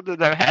what's going on in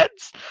their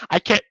heads. I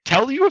can't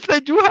tell you if they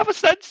do have a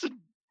sense, and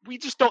we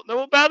just don't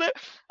know about it.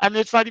 And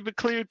it's not even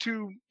clear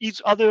to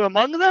each other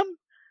among them.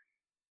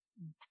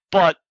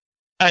 But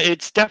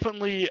it's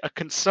definitely a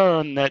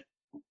concern that,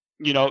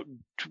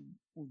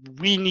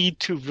 we need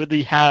to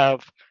really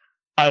have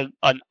a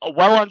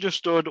well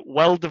understood,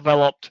 well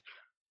developed,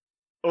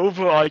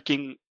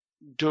 overarching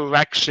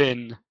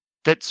direction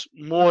that's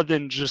more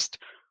than just.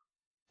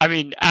 I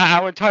mean,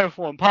 our entire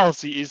foreign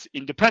policy is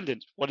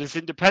independence. What is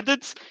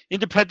independence?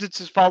 Independence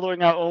is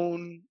following our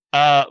own,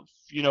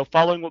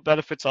 following what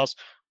benefits us,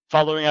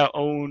 following our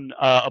own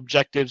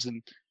objectives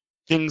and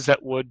things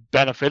that would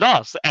benefit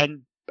us.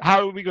 And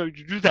how are we going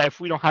to do that if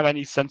we don't have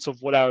any sense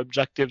of what our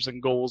objectives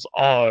and goals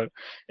are?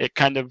 It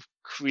kind of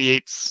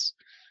creates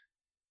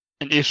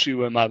an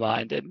issue in my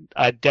mind, and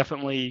I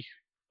definitely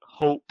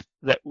hope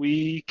that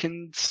we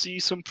can see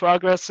some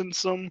progress and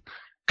some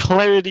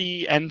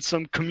clarity and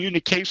some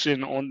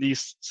communication on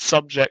these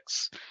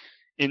subjects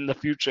in the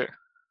future.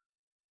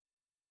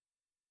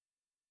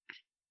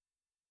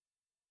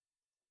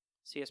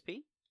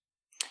 CSP?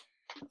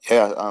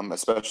 Yeah,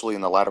 especially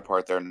in the latter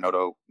part there,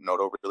 Noto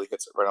really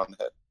hits it right on the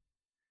head.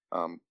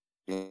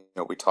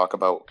 We talk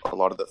about a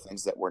lot of the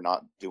things that we're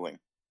not doing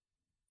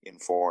in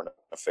foreign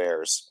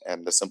affairs,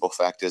 and the simple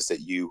fact is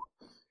that you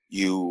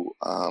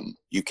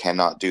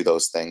cannot do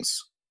those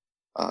things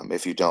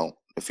if you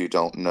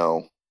don't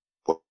know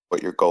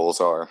what your goals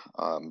are.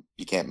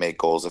 You can't make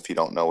goals if you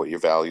don't know what your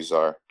values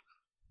are.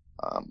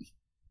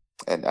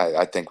 And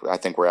I think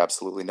we're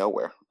absolutely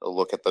nowhere.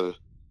 Look at the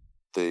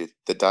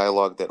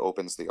dialogue that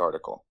opens the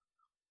article.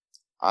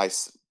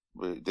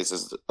 This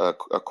is a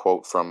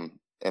quote from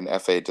an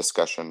FA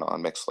discussion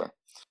on Mixler.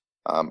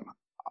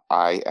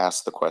 I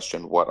asked the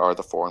question, what are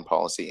the foreign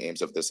policy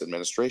aims of this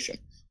administration?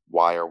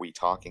 Why are we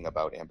talking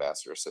about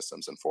ambassador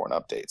systems and foreign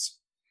updates?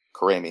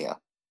 Karamia,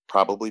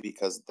 probably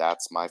because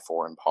that's my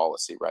foreign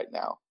policy right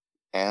now.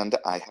 And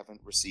I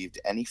haven't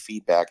received any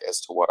feedback as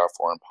to what our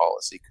foreign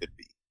policy could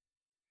be.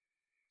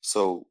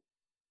 So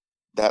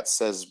that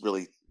says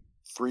really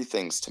three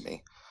things to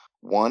me.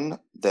 One,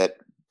 that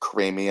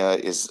Karamia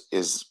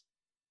is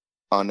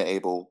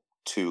unable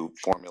to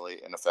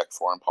formulate and affect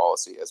foreign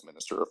policy as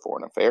Minister of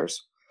Foreign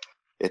Affairs.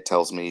 It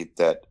tells me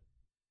that,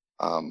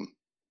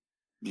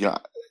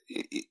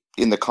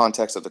 in the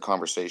context of the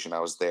conversation, I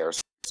was there,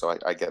 so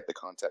I get the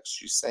context.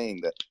 She's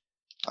saying that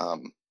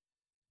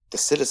the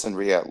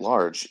citizenry at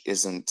large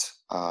isn't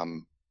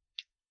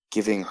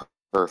giving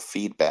her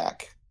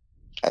feedback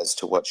as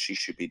to what she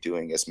should be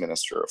doing as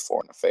Minister of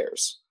Foreign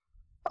Affairs,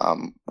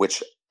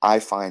 which I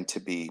find to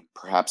be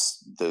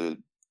perhaps the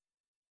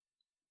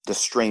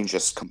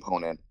strangest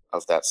component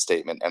of that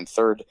statement. And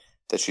third,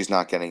 that she's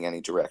not getting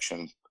any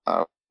direction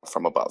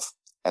from above,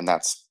 and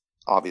that's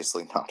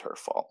obviously not her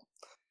fault.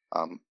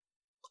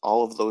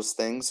 All of those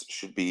things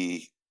should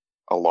be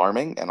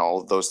alarming, and all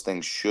of those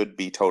things should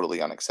be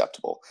totally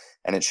unacceptable,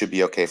 and it should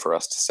be okay for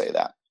us to say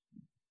that.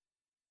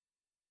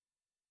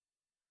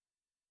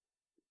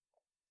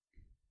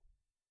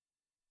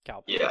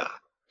 Yeah,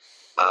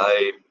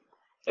 I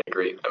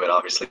agree. I mean,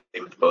 obviously,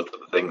 with both of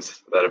the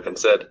things that have been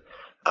said,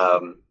 I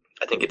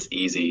think it's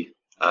easy,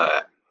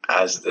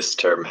 as this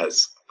term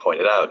has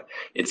pointed out,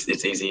 it's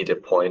easy to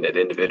point at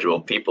individual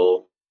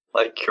people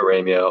like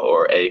Karamia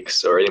or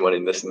Aikes or anyone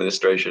in this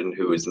administration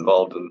who is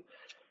involved in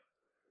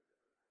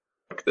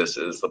this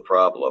is the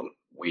problem.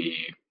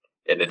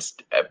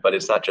 but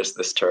it's not just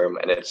this term,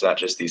 and it's not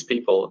just these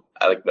people.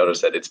 I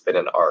notice that it's been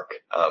an arc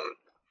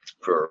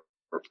for,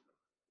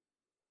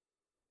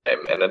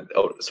 and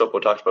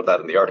Sopo talks about that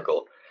in the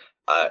article.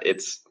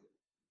 It's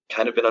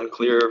kind of been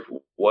unclear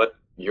what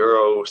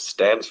Euro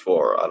stands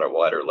for on a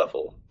wider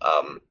level.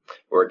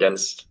 We're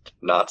against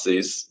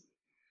Nazis,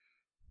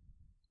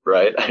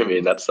 right? I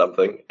mean, that's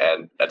something,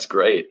 and that's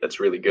great. That's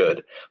really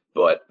good,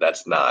 but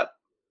that's not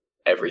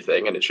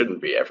everything, and it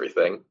shouldn't be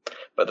everything.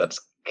 But that's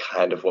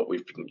kind of what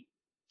we've been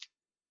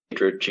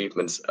major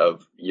achievements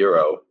of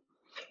Euro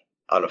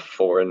on a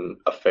foreign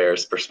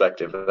affairs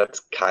perspective. That's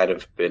kind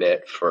of been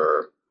it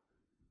for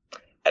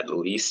at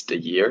least a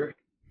year,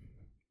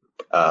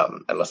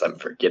 unless I'm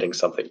forgetting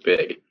something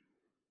big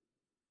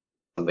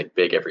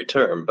every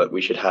term. But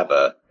we should have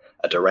a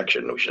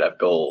direction. We should have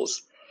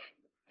goals,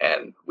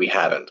 and we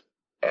haven't,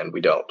 and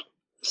we don't.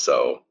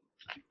 So,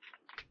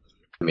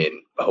 I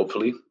mean,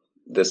 hopefully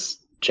this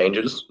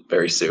changes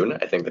very soon.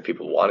 I think that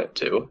people want it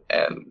to,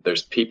 and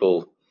there's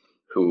people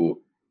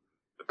who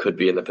could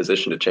be in the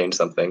position to change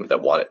something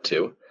that want it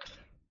to.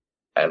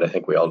 And I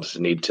think we all just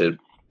need to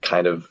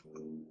kind of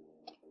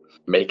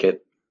make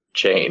it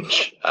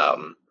change,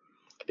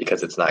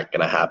 because it's not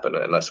going to happen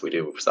unless we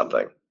do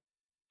something.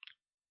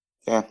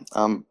 Yeah,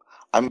 I'm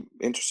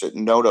interested.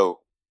 Noto,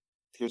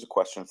 here's a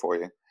question for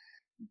you.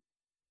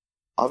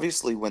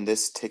 Obviously, when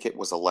this ticket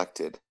was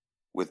elected,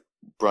 with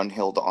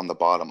Brunhild on the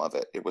bottom of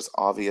it, it was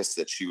obvious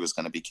that she was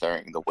going to be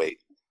carrying the weight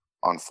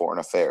on foreign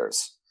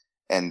affairs.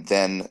 And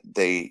then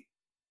they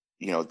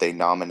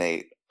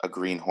nominate a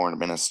greenhorn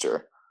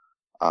minister.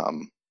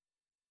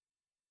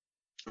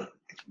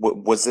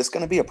 Was this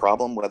going to be a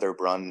problem whether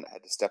Brun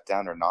had to step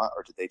down or not,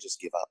 or did they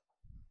just give up?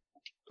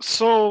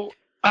 So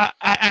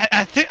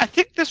I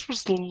think this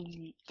was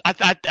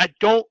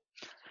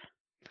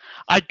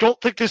I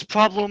don't think this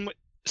problem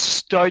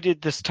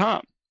started this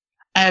time,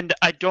 and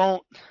I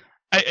don't.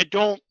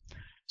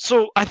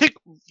 So I think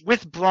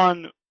with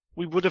Brun,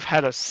 we would have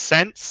had a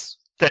sense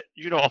that,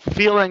 a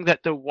feeling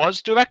that there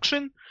was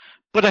direction,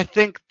 but I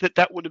think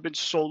that would have been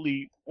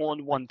solely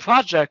on one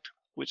project,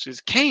 which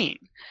is Kane.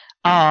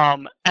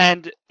 And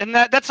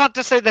that's not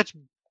to say that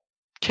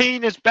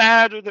Kane is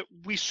bad or that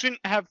we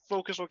shouldn't have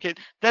focus on Kane.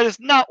 That is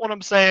not what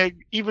I'm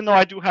saying, even though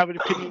I do have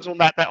opinions on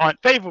that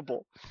aren't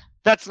favorable.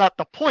 That's not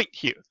the point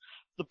here.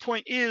 The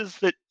point is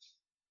that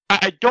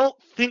I don't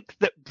think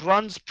that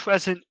Brun's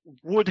presence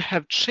would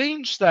have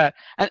changed that.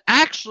 And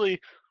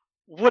actually,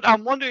 what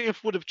I'm wondering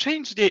if would have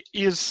changed it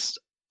is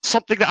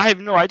something that I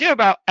have no idea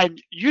about,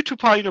 and you two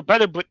probably know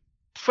better, but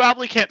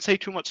probably can't say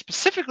too much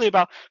specifically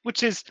about,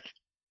 which is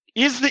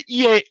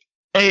the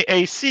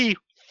EAAC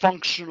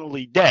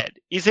functionally dead?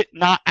 Is it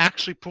not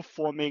actually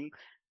performing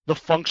the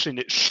function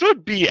it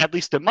should be, at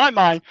least in my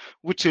mind,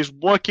 which is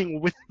working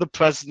with the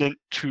president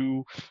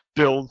to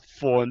build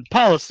foreign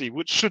policy,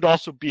 which should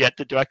also be at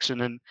the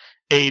direction and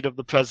aid of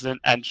the president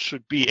and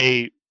should be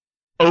a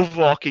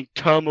overarching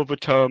term over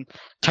term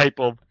type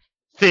of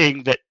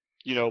thing that,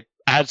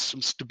 adds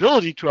some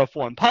stability to our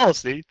foreign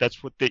policy.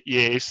 That's what the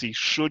EAAC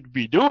should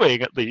be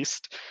doing, at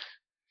least.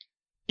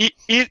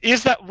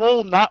 Is that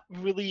role not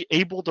really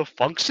able to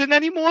function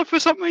anymore for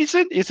some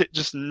reason? Is it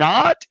just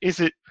not? Is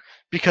it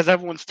because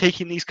everyone's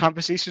taking these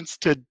conversations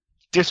to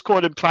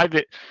Discord and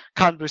private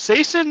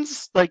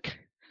conversations?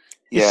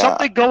 Is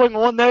something going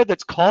on there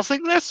that's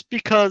causing this?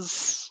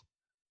 Because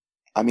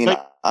I mean,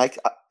 I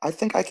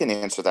think I can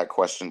answer that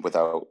question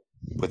without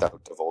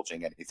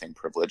divulging anything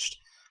privileged.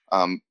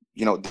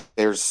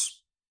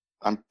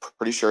 I'm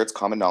pretty sure it's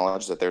common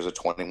knowledge that there's a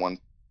 21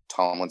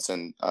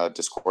 Tomlinson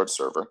Discord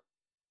server,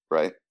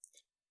 right?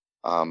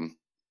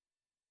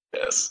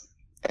 Yes.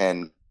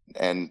 And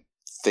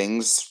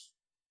things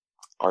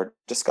are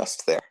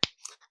discussed there.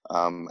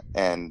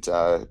 And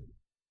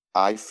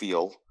I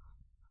feel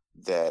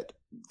that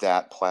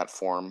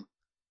platform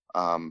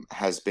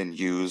has been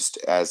used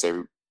as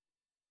a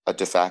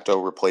de facto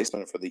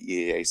replacement for the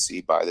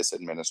EAAC by this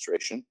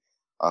administration.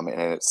 And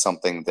it's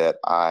something that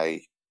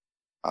I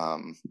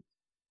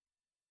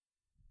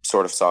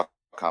sort of saw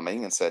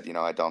coming and said,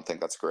 I don't think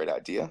that's a great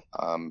idea.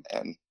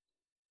 And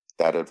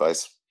that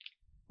advice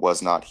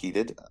was not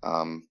heeded.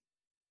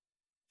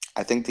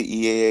 I think the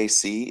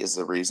EAAC is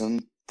the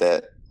reason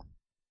that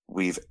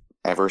we've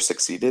ever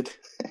succeeded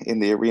in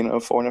the arena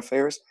of foreign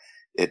affairs.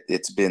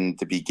 It's been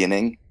the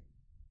beginning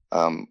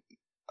of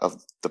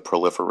the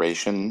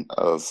proliferation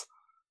of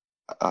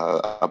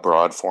a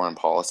broad foreign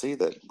policy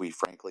that we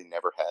frankly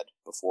never had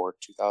before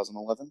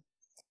 2011.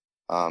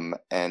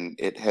 And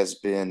it has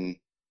been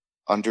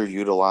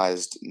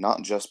underutilized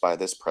not just by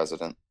this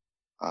president,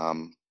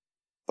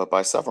 but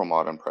by several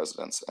modern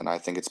presidents. And I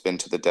think it's been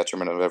to the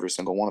detriment of every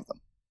single one of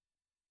them.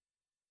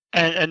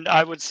 And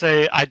I would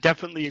say I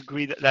definitely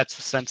agree that that's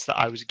the sense that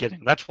I was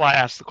getting. That's why I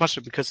asked the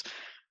question, because,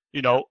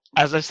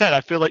 as I said,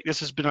 I feel like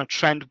this has been a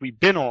trend we've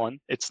been on.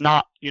 It's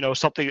not,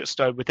 something that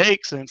started with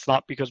Aches, and it's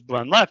not because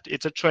Brun left.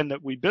 It's a trend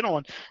that we've been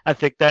on. I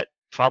think that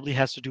probably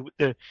has to do with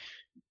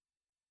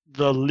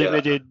the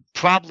limited,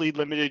 probably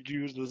limited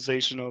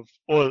utilization of,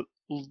 or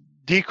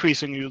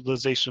decreasing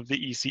utilization of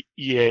the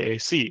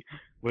EAAC,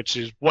 which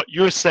is what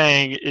you're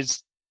saying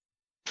is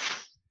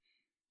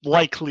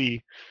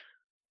likely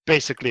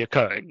basically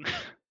occurring.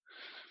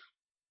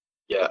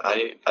 Yeah,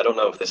 I don't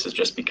know if this is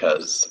just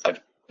because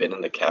I've been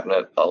in the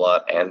cabinet a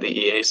lot and the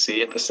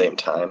EAC at the same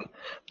time,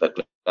 but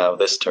now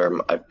this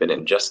term I've been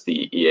in just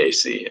the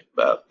EAC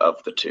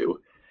of the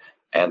two,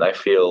 and I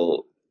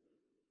feel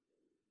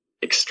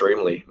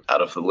extremely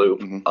out of the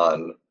loop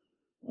on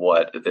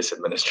what this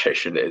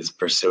administration is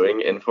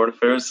pursuing in foreign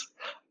affairs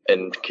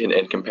in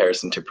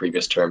comparison to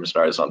previous terms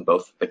when I was on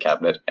both the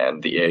cabinet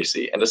and the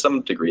EAC, and to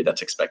some degree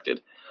that's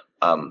expected.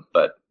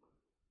 But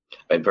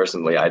I mean,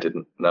 personally, I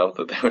didn't know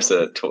that there was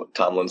a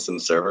Tomlinson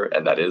server,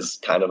 and that is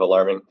kind of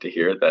alarming to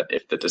hear that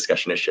if the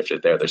discussion is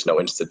shifted there, there's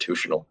no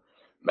institutional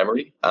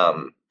memory,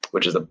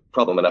 which is a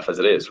problem enough as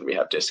it is when we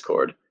have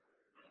Discord.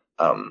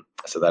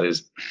 So that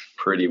is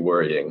pretty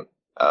worrying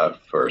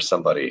for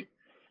somebody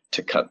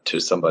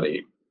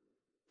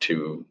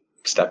to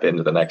step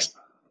into the next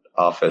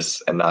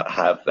office and not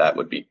have that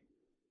would be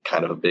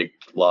kind of a big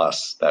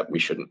loss that we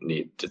shouldn't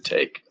need to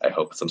take. I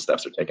hope some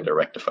steps are taken to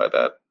rectify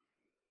that.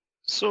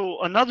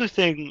 So another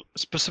thing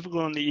specifically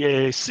on the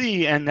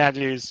EAC, and that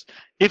is,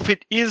 if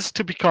it is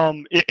to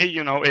become,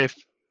 if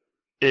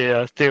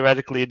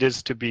theoretically it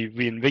is to be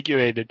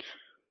reinvigorated,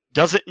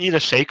 does it need a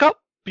shakeup?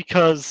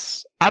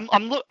 Because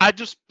I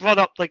just brought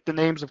up like the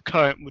names of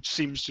current, which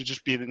seems to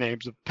just be the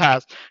names of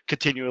past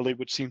continually,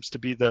 which seems to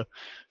be the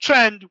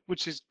trend,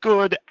 which is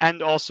good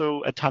and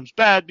also at times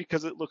bad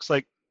because it looks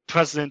like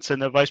presidents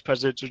and the vice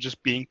presidents are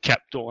just being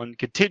kept on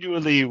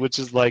continually, which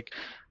is like,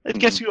 I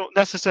guess you don't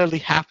necessarily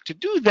have to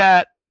do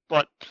that,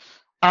 but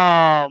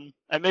and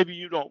maybe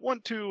you don't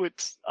want to.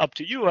 It's up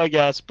to you, I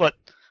guess. But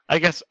I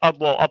guess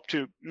up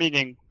to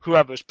meaning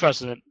whoever's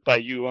president by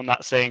you. I'm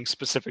not saying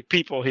specific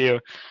people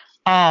here.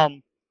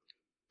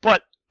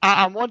 But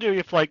I'm wondering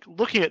if, like,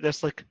 looking at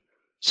this, like,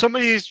 some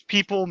of these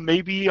people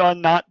maybe are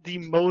not the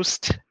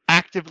most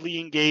actively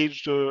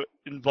engaged or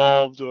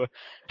involved or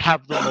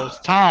have the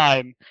most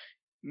time.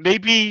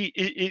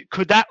 Maybe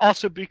could that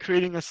also be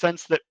creating a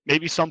sense that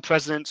maybe some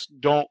presidents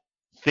don't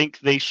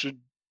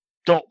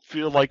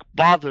feel like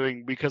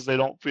bothering because they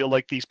don't feel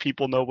like these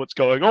people know what's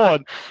going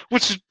on,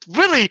 which is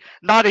really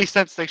not a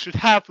sense they should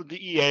have from the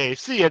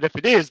EAAC, and if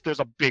it is, there's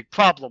a big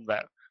problem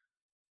there.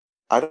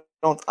 I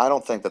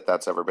don't think that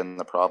that's ever been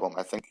the problem.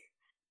 I think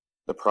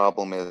the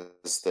problem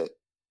is that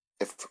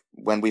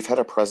when we've had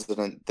a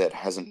president that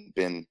hasn't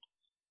been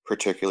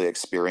particularly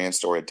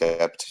experienced or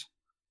adept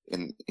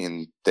in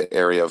the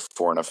area of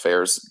foreign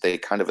affairs, they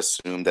kind of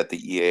assume that the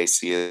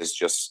EAC is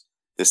just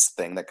this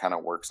thing that kind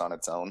of works on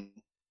its own.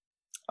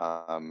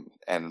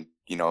 And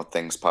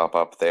things pop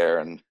up there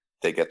and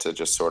they get to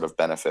just sort of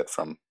benefit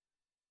from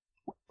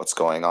what's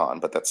going on.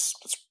 But that's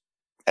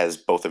as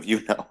both of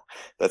you know,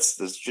 that's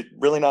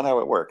really not how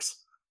it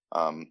works.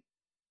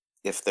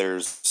 If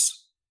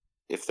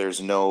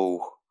there's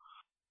no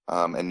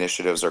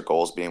initiatives or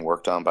goals being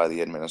worked on by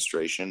the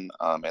administration,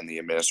 and the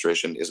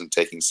administration isn't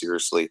taking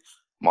seriously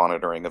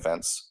monitoring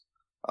events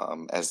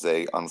as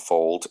they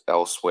unfold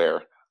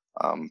elsewhere,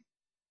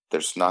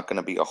 there's not going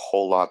to be a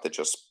whole lot that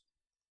just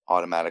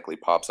automatically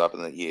pops up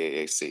in the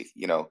EAAC.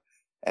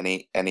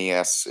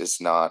 NES is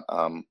not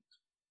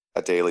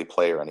a daily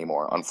player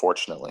anymore,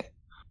 unfortunately.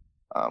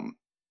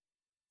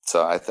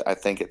 So I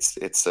think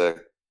it's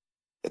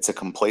a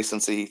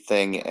complacency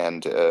thing,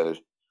 and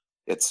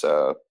it's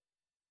a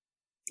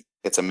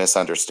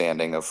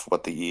misunderstanding of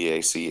what the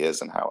EAC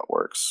is and how it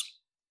works.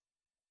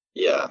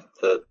 Yeah,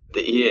 the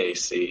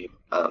EAC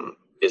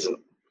isn't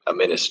a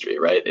ministry,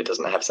 right? It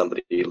doesn't have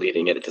somebody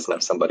leading it. It doesn't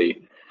have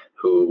somebody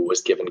who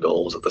was given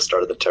goals at the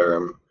start of the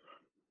term,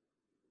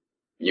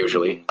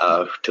 usually,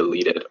 to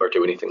lead it or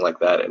do anything like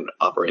that and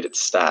operate its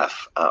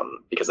staff,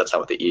 because that's not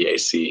what the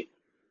EAC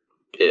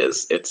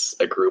is. It's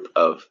a group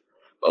of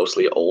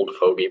mostly old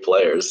fogey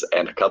players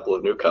and a couple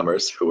of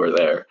newcomers who are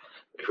there,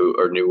 who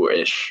are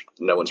newish.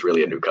 No one's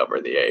really a newcomer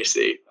in the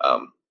EAC.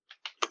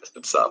 There's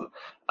been some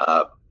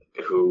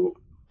who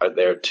are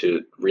there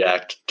to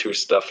react to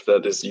stuff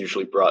that is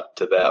usually brought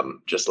to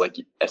them. Just like,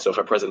 so if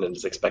a president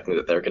is expecting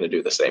that they're going to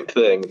do the same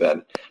thing,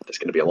 then there's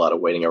going to be a lot of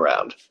waiting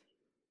around.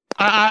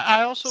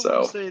 I also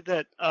want to say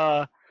that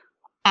I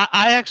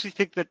actually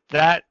think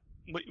that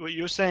what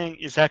you're saying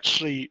is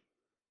actually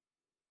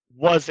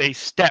was a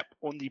step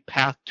on the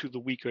path to the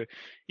weaker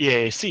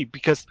EAAC,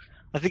 because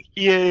I think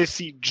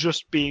EAAC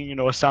just being,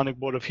 a sounding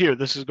board of here,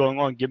 this is going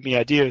on, give me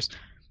ideas.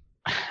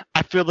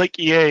 I feel like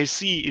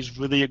EAAC is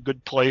really a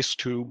good place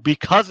to,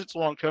 because it's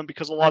long term,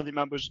 because a lot of the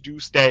members do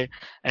stay,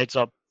 and it's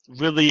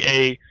really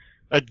a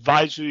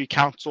advisory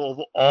council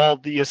of all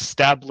the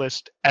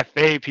established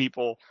FA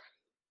people.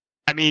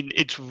 I mean,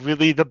 it's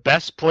really the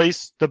best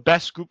place, the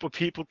best group of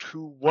people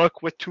to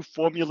work with to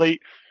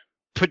formulate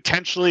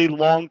potentially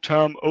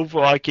long-term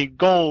overarching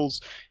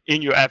goals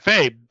in your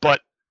FA.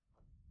 But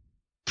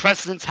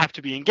presidents have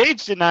to be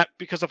engaged in that,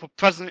 because if a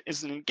president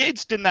isn't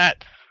engaged in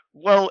that,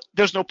 well,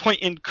 there's no point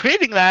in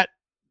creating that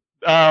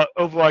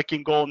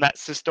overarching goal in that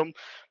system,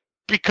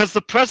 because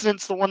the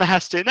president's the one that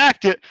has to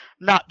enact it,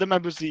 not the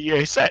members of the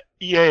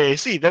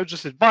EAAC. They're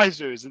just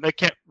advisors, and they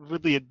can't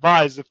really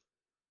advise if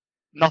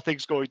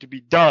nothing's going to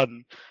be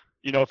done,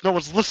 if no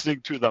one's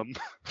listening to them.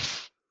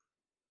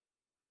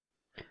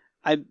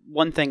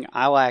 One thing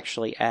I'll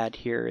actually add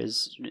here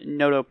is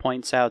Noto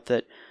points out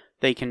that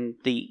the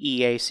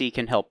EAC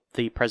can help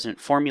the president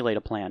formulate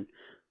a plan,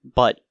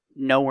 but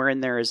nowhere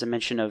in there is a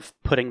mention of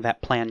putting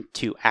that plan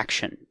to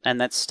action,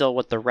 and that's still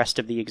what the rest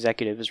of the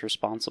executive is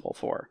responsible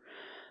for.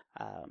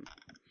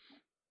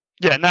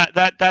 Yeah, and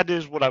that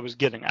is what I was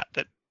getting at,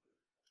 that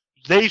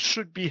they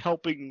should be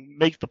helping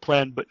make the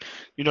plan, but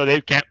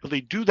they can't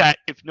really do that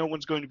if no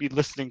one's going to be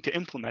listening to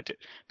implement it,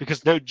 because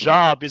their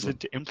job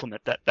isn't to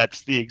implement that.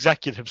 That's the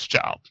executive's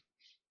job.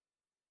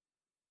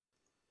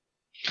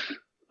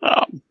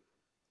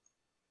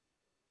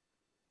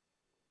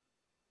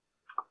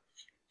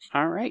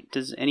 All right.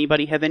 Does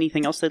anybody have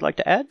anything else they'd like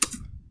to add?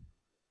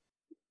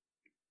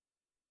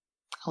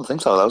 I don't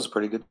think so. That was a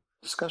pretty good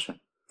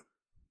discussion.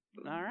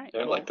 All right.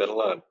 I like that a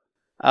lot.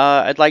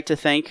 I'd like to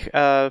thank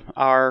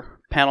our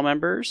panel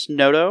members,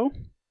 Noto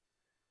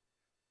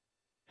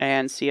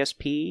and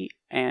CSP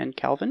and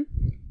Calvin.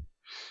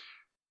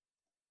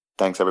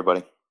 Thanks,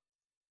 everybody.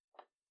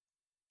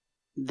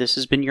 This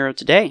has been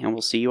EuroToday, and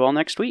we'll see you all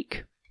next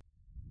week.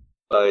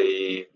 Bye.